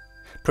figure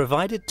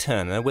provided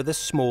Turner with a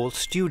small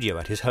studio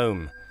at his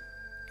home,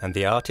 and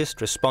the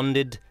artist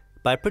responded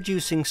by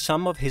producing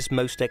some of his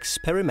most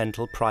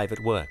experimental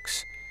private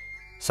works,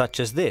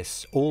 such as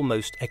this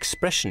almost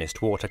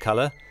expressionist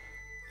watercolour,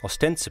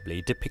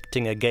 ostensibly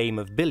depicting a game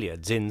of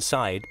billiards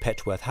inside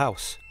Petworth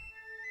House.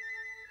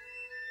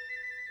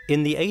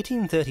 In the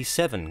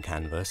 1837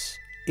 canvas,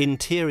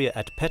 Interior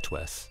at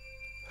Petworth,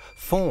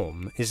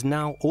 form is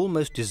now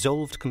almost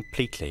dissolved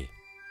completely.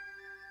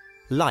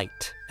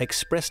 Light,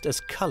 expressed as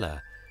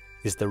colour,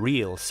 is the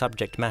real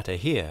subject matter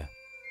here.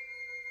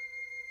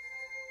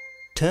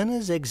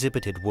 Turner's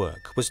exhibited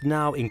work was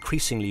now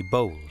increasingly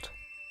bold.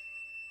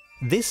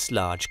 This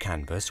large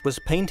canvas was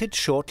painted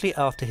shortly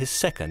after his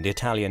second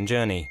Italian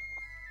journey.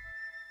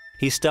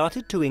 He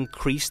started to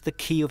increase the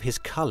key of his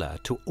colour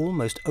to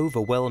almost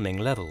overwhelming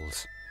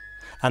levels,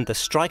 and the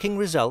striking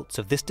results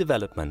of this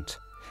development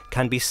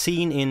can be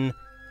seen in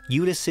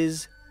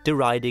Ulysses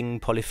deriding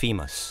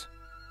Polyphemus.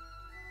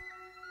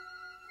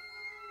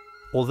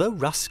 Although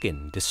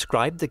Ruskin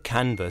described the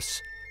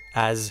canvas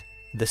as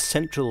the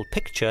central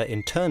picture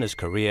in Turner's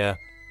career,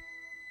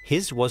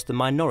 his was the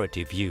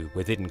minority view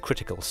within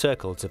critical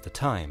circles of the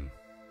time.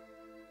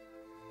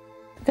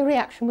 The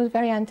reaction was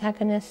very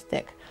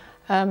antagonistic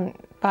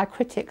by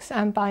critics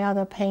and by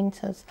other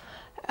painters.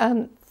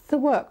 The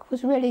work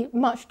was really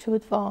much too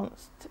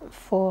advanced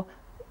for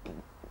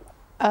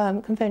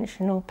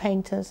conventional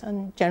painters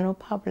and general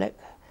public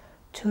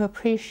to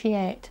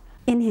appreciate.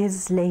 In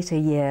his later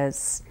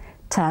years,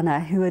 Turner,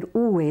 who had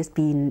always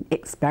been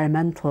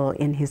experimental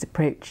in his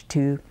approach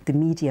to the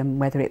medium,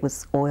 whether it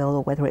was oil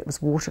or whether it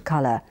was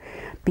watercolour,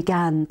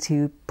 began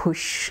to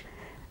push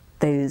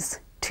those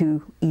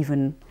to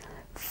even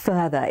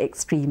further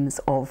extremes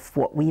of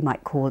what we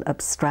might call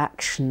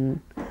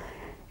abstraction.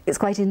 It's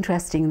quite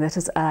interesting that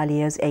as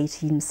early as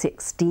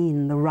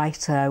 1816, the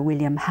writer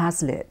William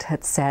Hazlitt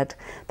had said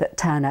that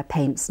Turner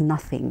paints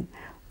nothing,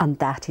 and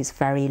that is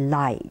very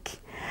like.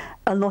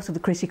 A lot of the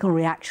critical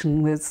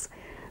reaction was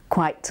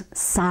quite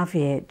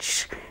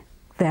savage.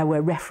 There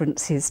were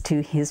references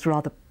to his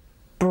rather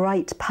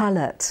bright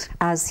palette.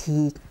 As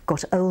he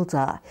got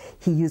older,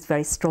 he used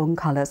very strong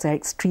colours. There are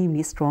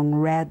extremely strong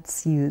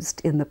reds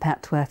used in the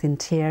Petworth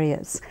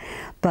interiors.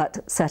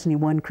 But certainly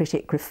one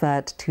critic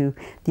referred to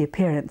the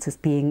appearance as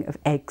being of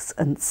eggs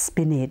and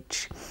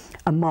spinach.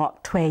 And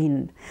Mark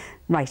Twain,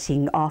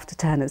 writing after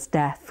Turner's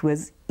death,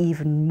 was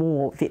even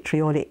more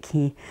vitriolic.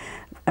 He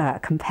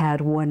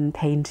compared one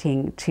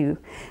painting to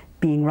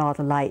being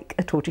rather like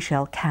a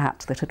tortoiseshell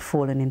cat that had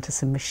fallen into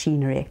some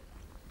machinery.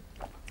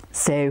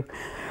 So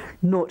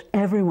not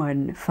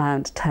everyone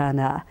found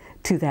Turner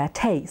to their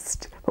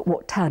taste, but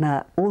what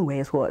Turner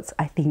always was,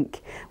 I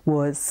think,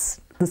 was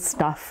the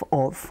stuff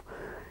of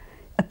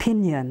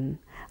opinion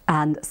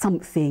and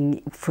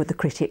something for the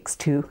critics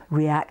to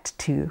react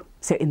to.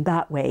 So in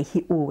that way,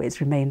 he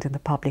always remained in the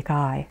public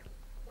eye.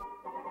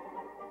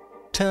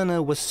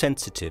 Turner was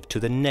sensitive to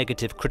the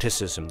negative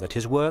criticism that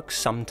his work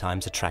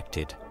sometimes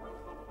attracted.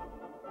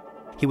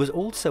 He was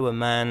also a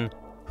man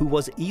who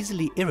was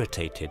easily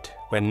irritated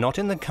when not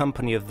in the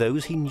company of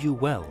those he knew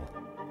well,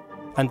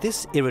 and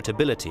this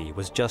irritability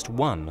was just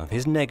one of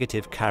his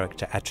negative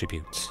character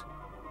attributes.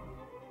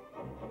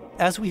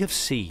 As we have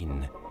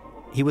seen,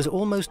 he was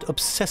almost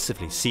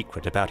obsessively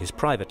secret about his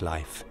private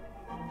life,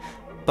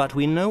 but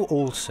we know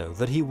also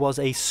that he was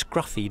a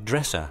scruffy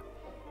dresser,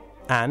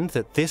 and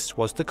that this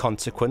was the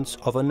consequence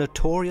of a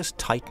notorious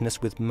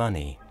tightness with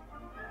money.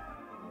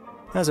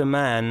 As a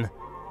man,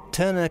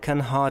 Turner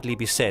can hardly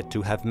be said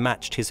to have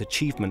matched his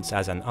achievements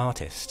as an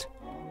artist.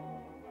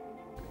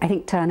 I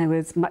think Turner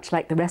was, much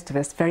like the rest of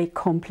us, very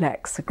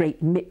complex, a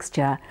great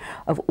mixture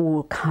of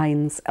all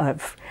kinds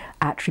of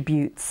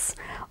attributes.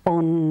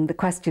 On the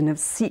question of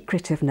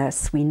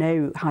secretiveness, we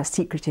know how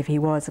secretive he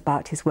was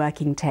about his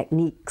working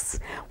techniques,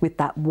 with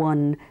that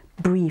one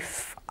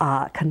brief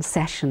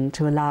concession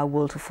to allow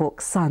Walter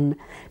Fawkes' son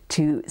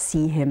to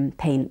see him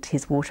paint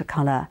his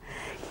watercolour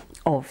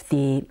of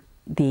the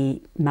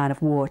man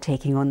of war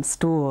taking on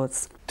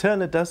stores.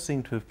 Turner does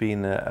seem to have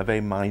been a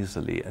very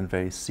miserly and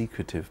very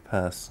secretive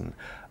person.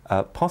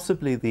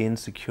 Possibly the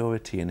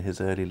insecurity in his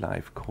early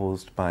life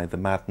caused by the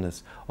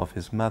madness of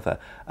his mother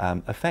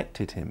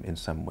affected him in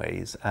some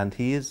ways, and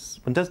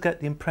one does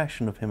get the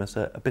impression of him as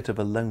a bit of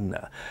a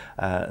loner,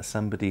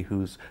 somebody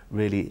who's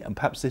really, and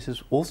perhaps this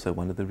is also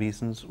one of the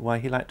reasons why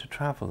he liked to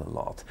travel a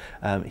lot.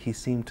 He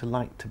seemed to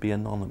like to be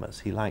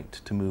anonymous. He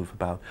liked to move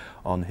about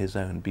on his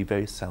own, be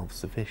very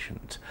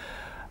self-sufficient.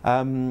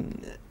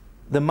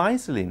 The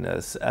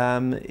miserliness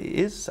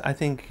is, I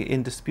think,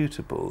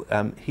 indisputable.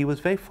 He was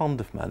very fond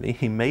of money.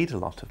 He made a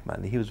lot of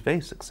money. He was very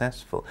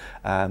successful.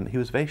 He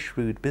was a very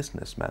shrewd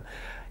businessman.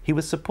 He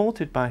was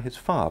supported by his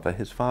father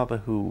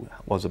who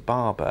was a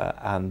barber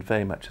and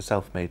very much a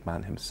self-made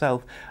man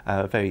himself,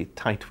 very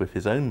tight with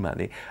his own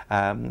money.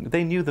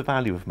 They knew the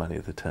value of money,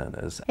 the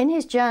Turners. In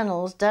his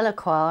journals,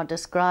 Delacroix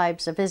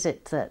describes a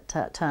visit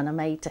that Turner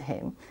made to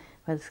him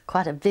with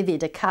quite a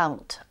vivid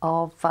account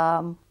of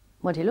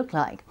what he looked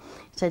like.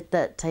 He said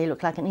that he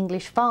looked like an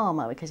English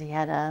farmer because he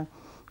had a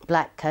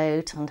black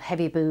coat and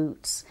heavy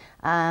boots,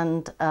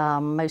 and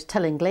most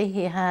tellingly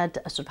he had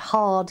a sort of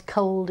hard,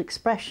 cold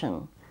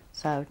expression.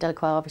 So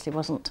Delacroix obviously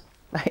wasn't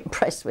very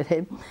impressed with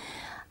him.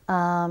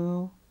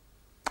 And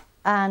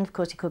of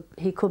course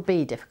he could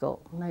be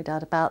difficult, no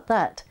doubt about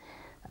that.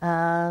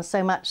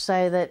 So much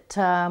so that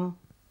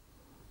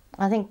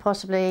I think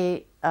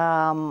possibly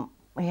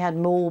he had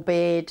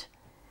morbid,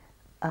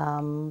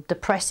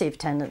 depressive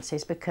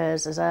tendencies,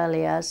 because as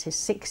early as his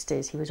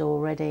 60s he was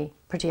already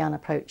pretty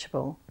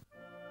unapproachable.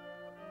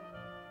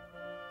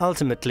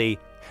 Ultimately,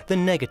 the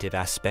negative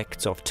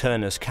aspects of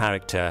Turner's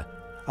character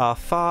are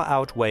far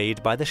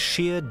outweighed by the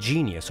sheer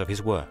genius of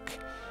his work,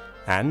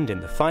 and in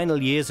the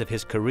final years of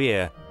his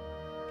career,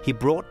 he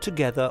brought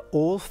together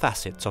all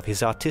facets of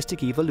his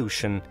artistic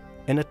evolution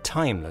in a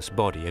timeless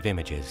body of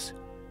images.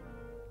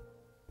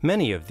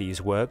 Many of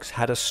these works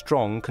had a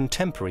strong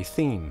contemporary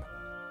theme.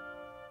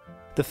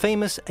 The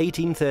famous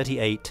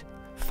 1838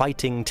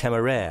 Fighting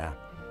Temeraire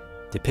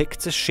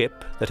depicts a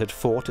ship that had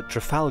fought at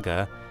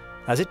Trafalgar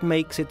as it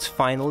makes its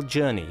final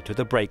journey to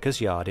the Breakers'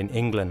 Yard in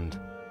England.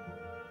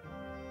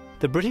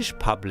 The British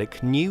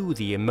public knew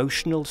the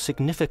emotional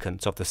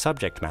significance of the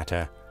subject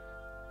matter.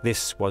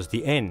 This was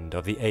the end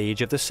of the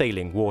age of the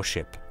sailing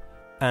warship,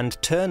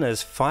 and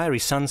Turner's Fiery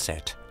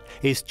Sunset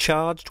is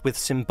charged with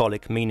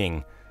symbolic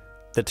meaning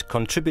that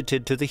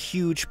contributed to the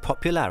huge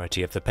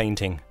popularity of the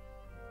painting.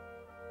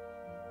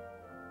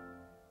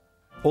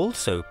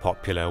 Also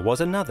popular was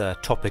another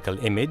topical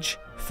image,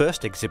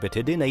 first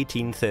exhibited in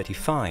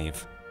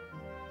 1835.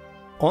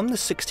 On the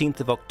 16th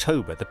of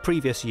October the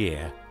previous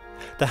year,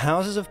 the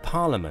Houses of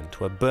Parliament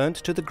were burnt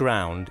to the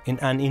ground in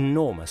an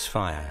enormous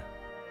fire.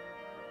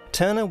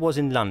 Turner was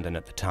in London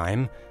at the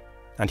time,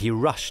 and he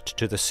rushed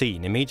to the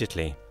scene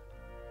immediately.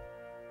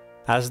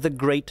 As the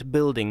great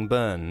building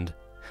burned,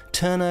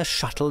 Turner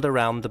shuttled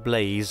around the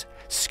blaze,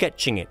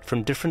 sketching it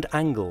from different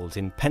angles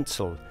in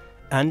pencil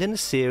and in a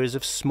series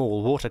of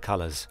small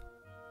watercolours.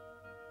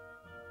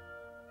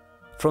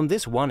 From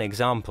this one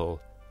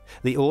example,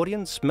 the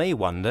audience may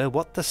wonder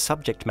what the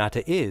subject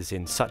matter is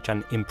in such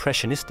an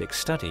impressionistic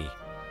study.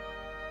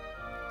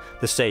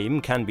 The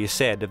same can be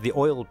said of the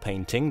oil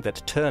painting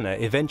that Turner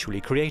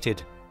eventually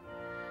created.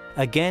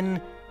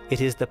 Again, it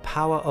is the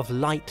power of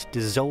light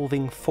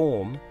dissolving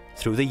form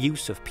through the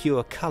use of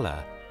pure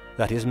colour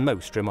that is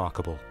most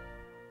remarkable.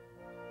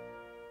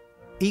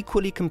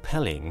 Equally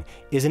compelling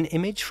is an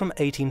image from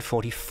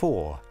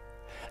 1844,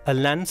 a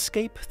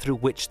landscape through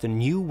which the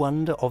new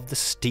wonder of the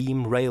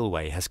steam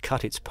railway has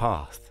cut its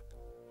path.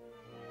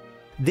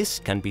 This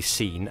can be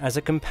seen as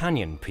a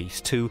companion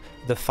piece to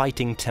The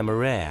Fighting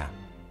Temeraire.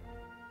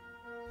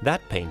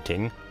 That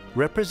painting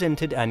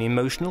represented an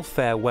emotional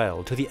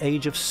farewell to the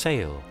age of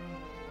sail.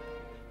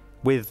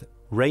 With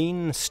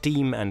Rain,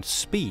 Steam and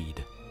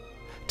Speed,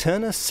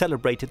 Turner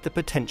celebrated the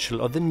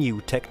potential of the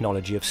new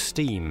technology of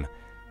steam,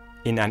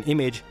 in an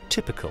image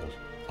typical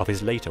of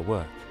his later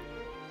work.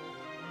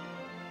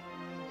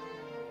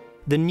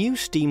 The new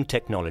steam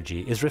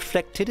technology is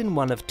reflected in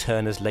one of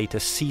Turner's later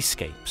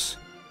seascapes,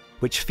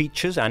 which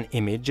features an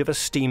image of a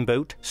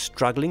steamboat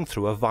struggling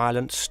through a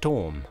violent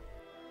storm.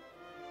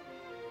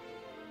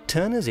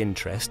 Turner's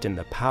interest in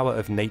the power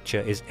of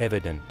nature is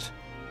evident,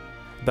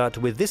 but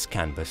with this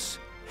canvas,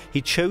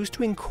 he chose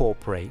to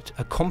incorporate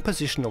a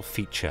compositional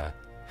feature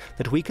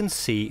that we can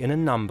see in a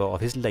number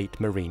of his late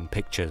marine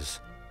pictures.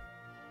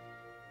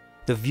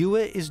 The viewer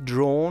is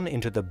drawn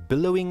into the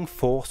billowing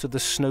force of the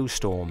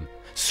snowstorm,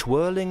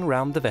 swirling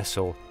round the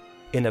vessel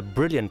in a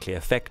brilliantly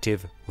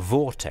effective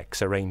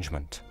vortex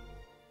arrangement.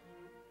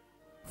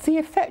 The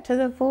effect of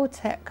the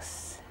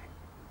vortex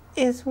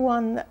is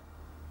one that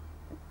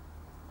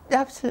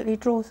absolutely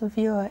draws the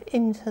viewer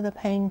into the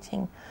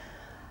painting,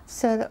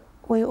 so that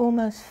we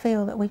almost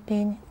feel that we've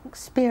been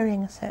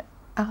experiencing it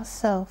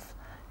ourselves.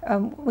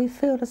 We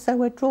feel as though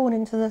we're drawn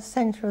into the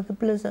centre of the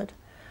blizzard.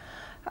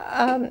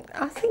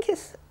 I think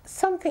it's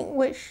something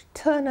which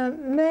Turner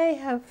may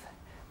have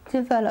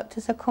developed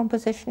as a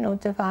compositional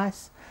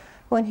device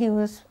when he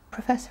was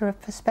Professor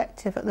of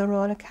Perspective at the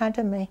Royal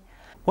Academy.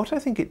 What I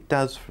think it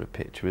does for a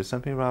picture is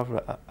something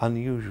rather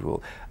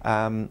unusual.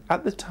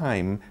 At the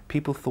time,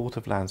 people thought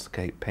of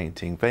landscape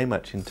painting very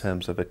much in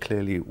terms of a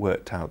clearly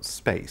worked out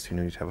space. You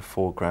know, you'd have a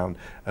foreground,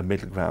 a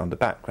middle ground, a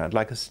background,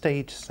 like a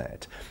stage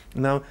set.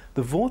 Now,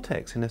 the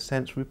vortex, in a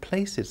sense,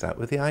 replaces that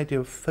with the idea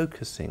of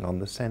focusing on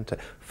the centre,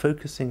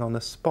 focusing on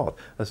a spot,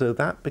 as though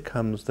that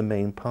becomes the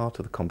main part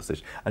of the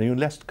composition, and you're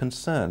less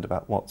concerned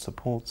about what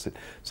supports it.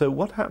 So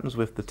what happens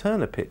with the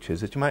Turner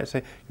pictures is, you might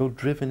say, you're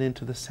driven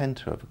into the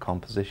centre of a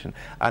composition,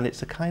 and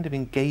it's a kind of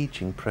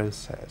engaging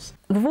process.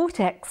 The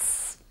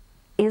vortex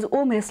is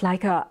almost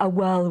like a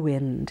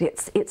whirlwind.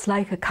 It's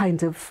like a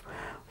kind of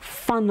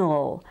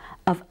funnel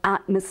of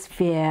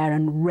atmosphere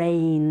and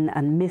rain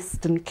and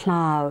mist and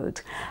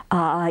cloud.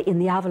 In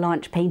the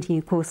avalanche painting,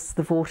 of course,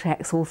 the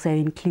vortex also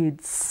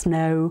includes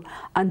snow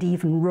and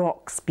even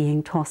rocks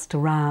being tossed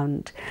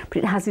around. But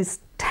it has this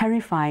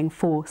terrifying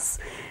force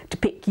to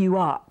pick you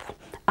up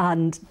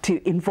and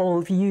to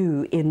involve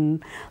you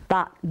in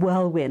that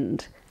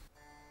whirlwind.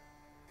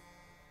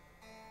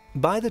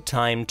 By the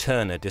time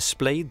Turner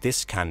displayed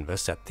this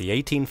canvas at the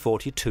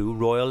 1842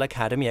 Royal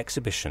Academy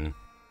exhibition,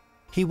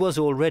 he was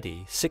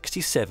already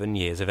 67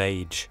 years of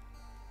age,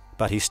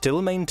 but he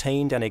still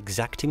maintained an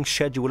exacting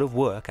schedule of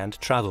work and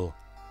travel.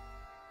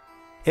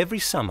 Every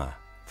summer,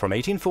 from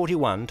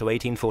 1841 to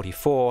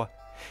 1844,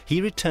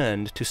 he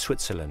returned to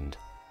Switzerland,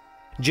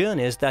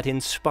 journeys that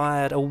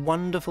inspired a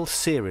wonderful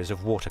series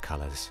of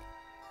watercolours.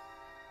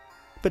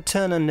 But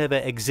Turner never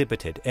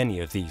exhibited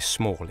any of these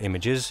small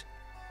images.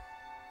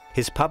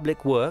 His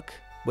public work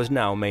was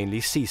now mainly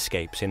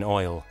seascapes in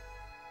oil.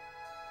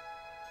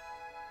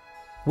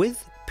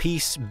 With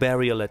piece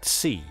Burial at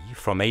Sea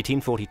from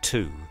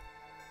 1842,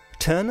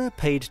 Turner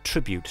paid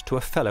tribute to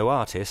a fellow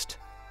artist,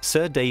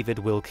 Sir David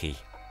Wilkie.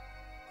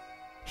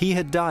 He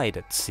had died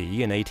at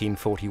sea in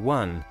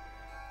 1841,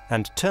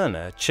 and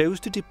Turner chose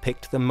to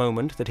depict the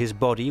moment that his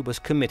body was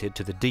committed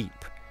to the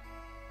deep,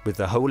 with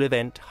the whole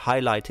event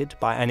highlighted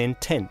by an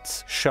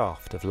intense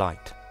shaft of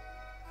light.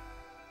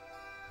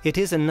 It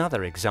is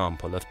another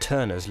example of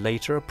Turner's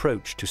later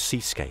approach to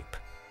seascape,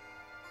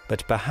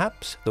 but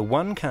perhaps the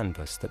one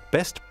canvas that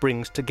best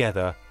brings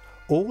together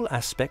all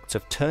aspects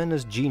of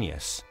Turner's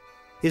genius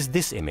is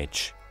this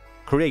image,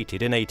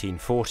 created in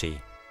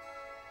 1840.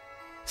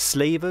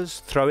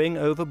 Slavers throwing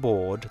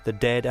overboard the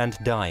dead and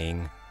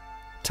dying,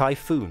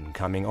 typhoon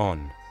coming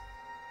on.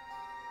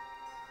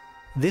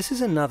 This is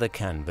another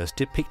canvas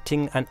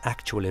depicting an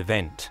actual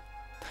event,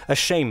 a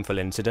shameful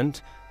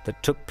incident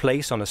that took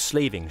place on a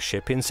slaving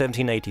ship in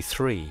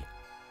 1783.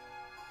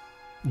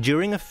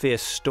 During a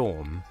fierce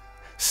storm,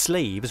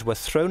 slaves were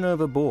thrown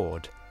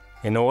overboard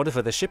in order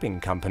for the shipping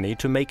company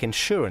to make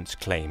insurance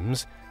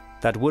claims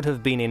that would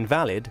have been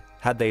invalid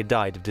had they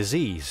died of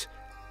disease,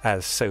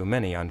 as so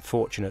many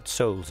unfortunate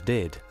souls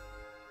did.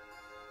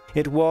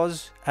 It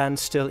was, and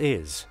still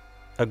is,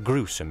 a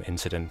gruesome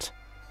incident,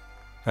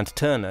 and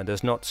Turner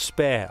does not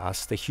spare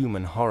us the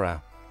human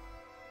horror.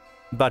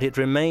 But it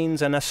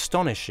remains an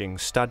astonishing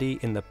study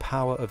in the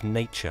power of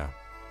nature.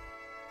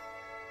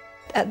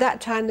 At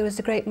that time there was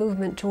a great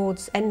movement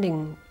towards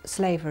ending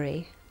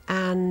slavery,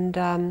 and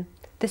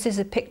this is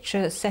a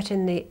picture set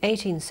in the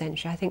 18th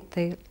century, I think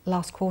the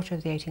last quarter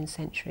of the 18th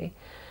century,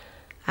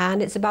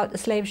 and it's about a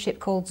slave ship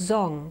called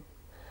Zong.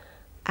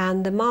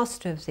 And the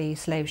master of the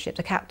slave ship,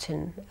 the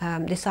captain,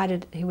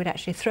 decided he would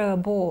actually throw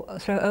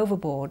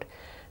overboard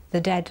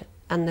the dead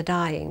and the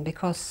dying,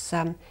 because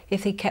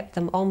if he kept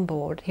them on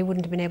board, he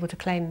wouldn't have been able to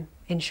claim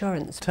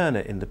insurance. Turner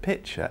in the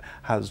picture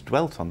has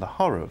dwelt on the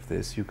horror of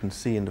this. You can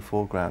see in the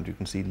foreground, you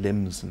can see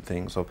limbs and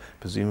things of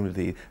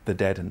presumably the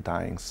dead and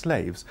dying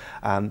slaves,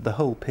 and the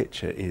whole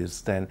picture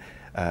is then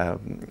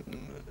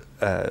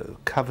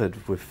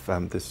covered with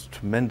this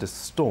tremendous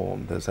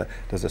storm. There's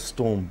a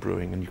storm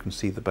brewing, and you can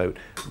see the boat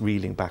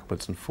reeling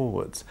backwards and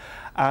forwards.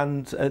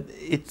 And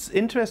it's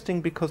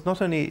interesting because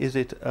not only is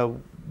it a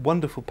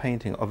wonderful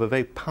painting of a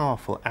very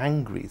powerful,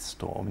 angry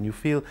storm, and you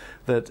feel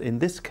that in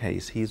this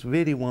case he's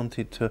really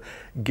wanted to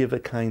give a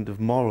kind of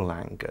moral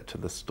anger to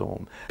the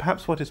storm.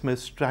 Perhaps what is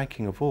most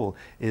striking of all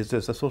is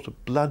there's a sort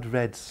of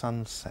blood-red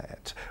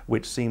sunset,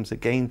 which seems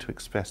again to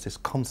express this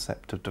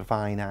concept of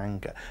divine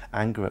anger,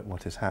 anger at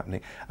what is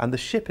happening. And the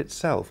ship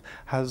itself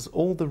has,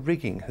 all the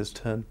rigging has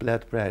turned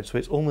blood red, so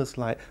it's almost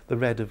like the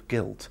red of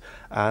guilt.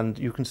 And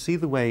you can see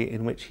the way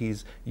in which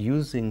he's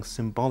using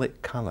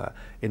symbolic colour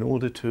in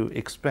order to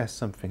express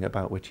something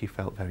about which he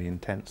felt very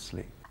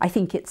intensely. I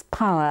think its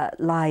power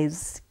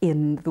lies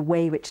in the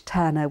way which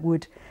Turner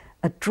would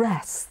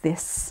address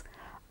this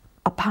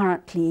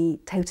apparently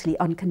totally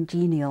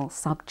uncongenial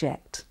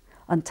subject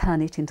and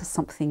turn it into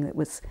something that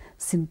was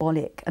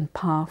symbolic and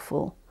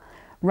powerful.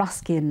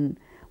 Ruskin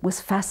was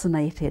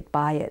fascinated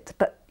by it,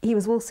 but he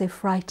was also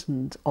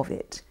frightened of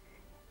it.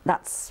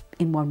 That's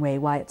in one way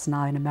why it's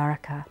now in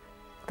America,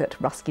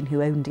 that Ruskin,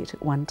 who owned it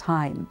at one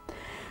time,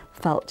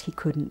 felt he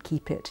couldn't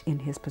keep it in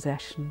his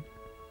possession.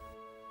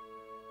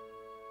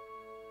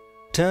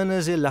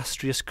 Turner's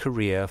illustrious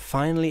career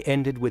finally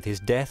ended with his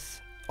death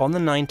on the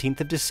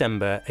 19th of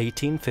December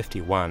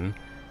 1851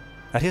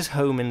 at his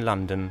home in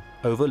London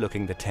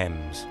overlooking the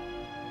Thames.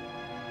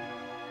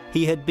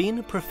 He had been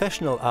a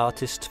professional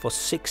artist for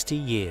 60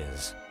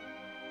 years.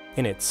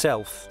 In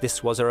itself,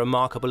 this was a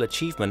remarkable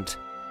achievement.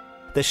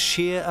 The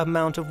sheer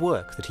amount of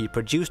work that he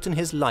produced in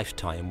his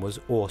lifetime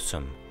was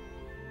awesome.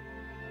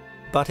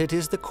 But it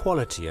is the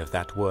quality of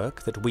that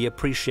work that we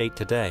appreciate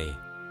today.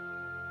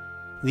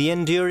 The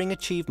enduring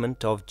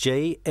achievement of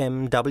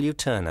J.M.W.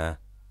 Turner,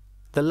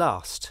 the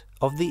last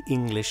of the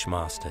English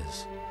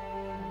masters.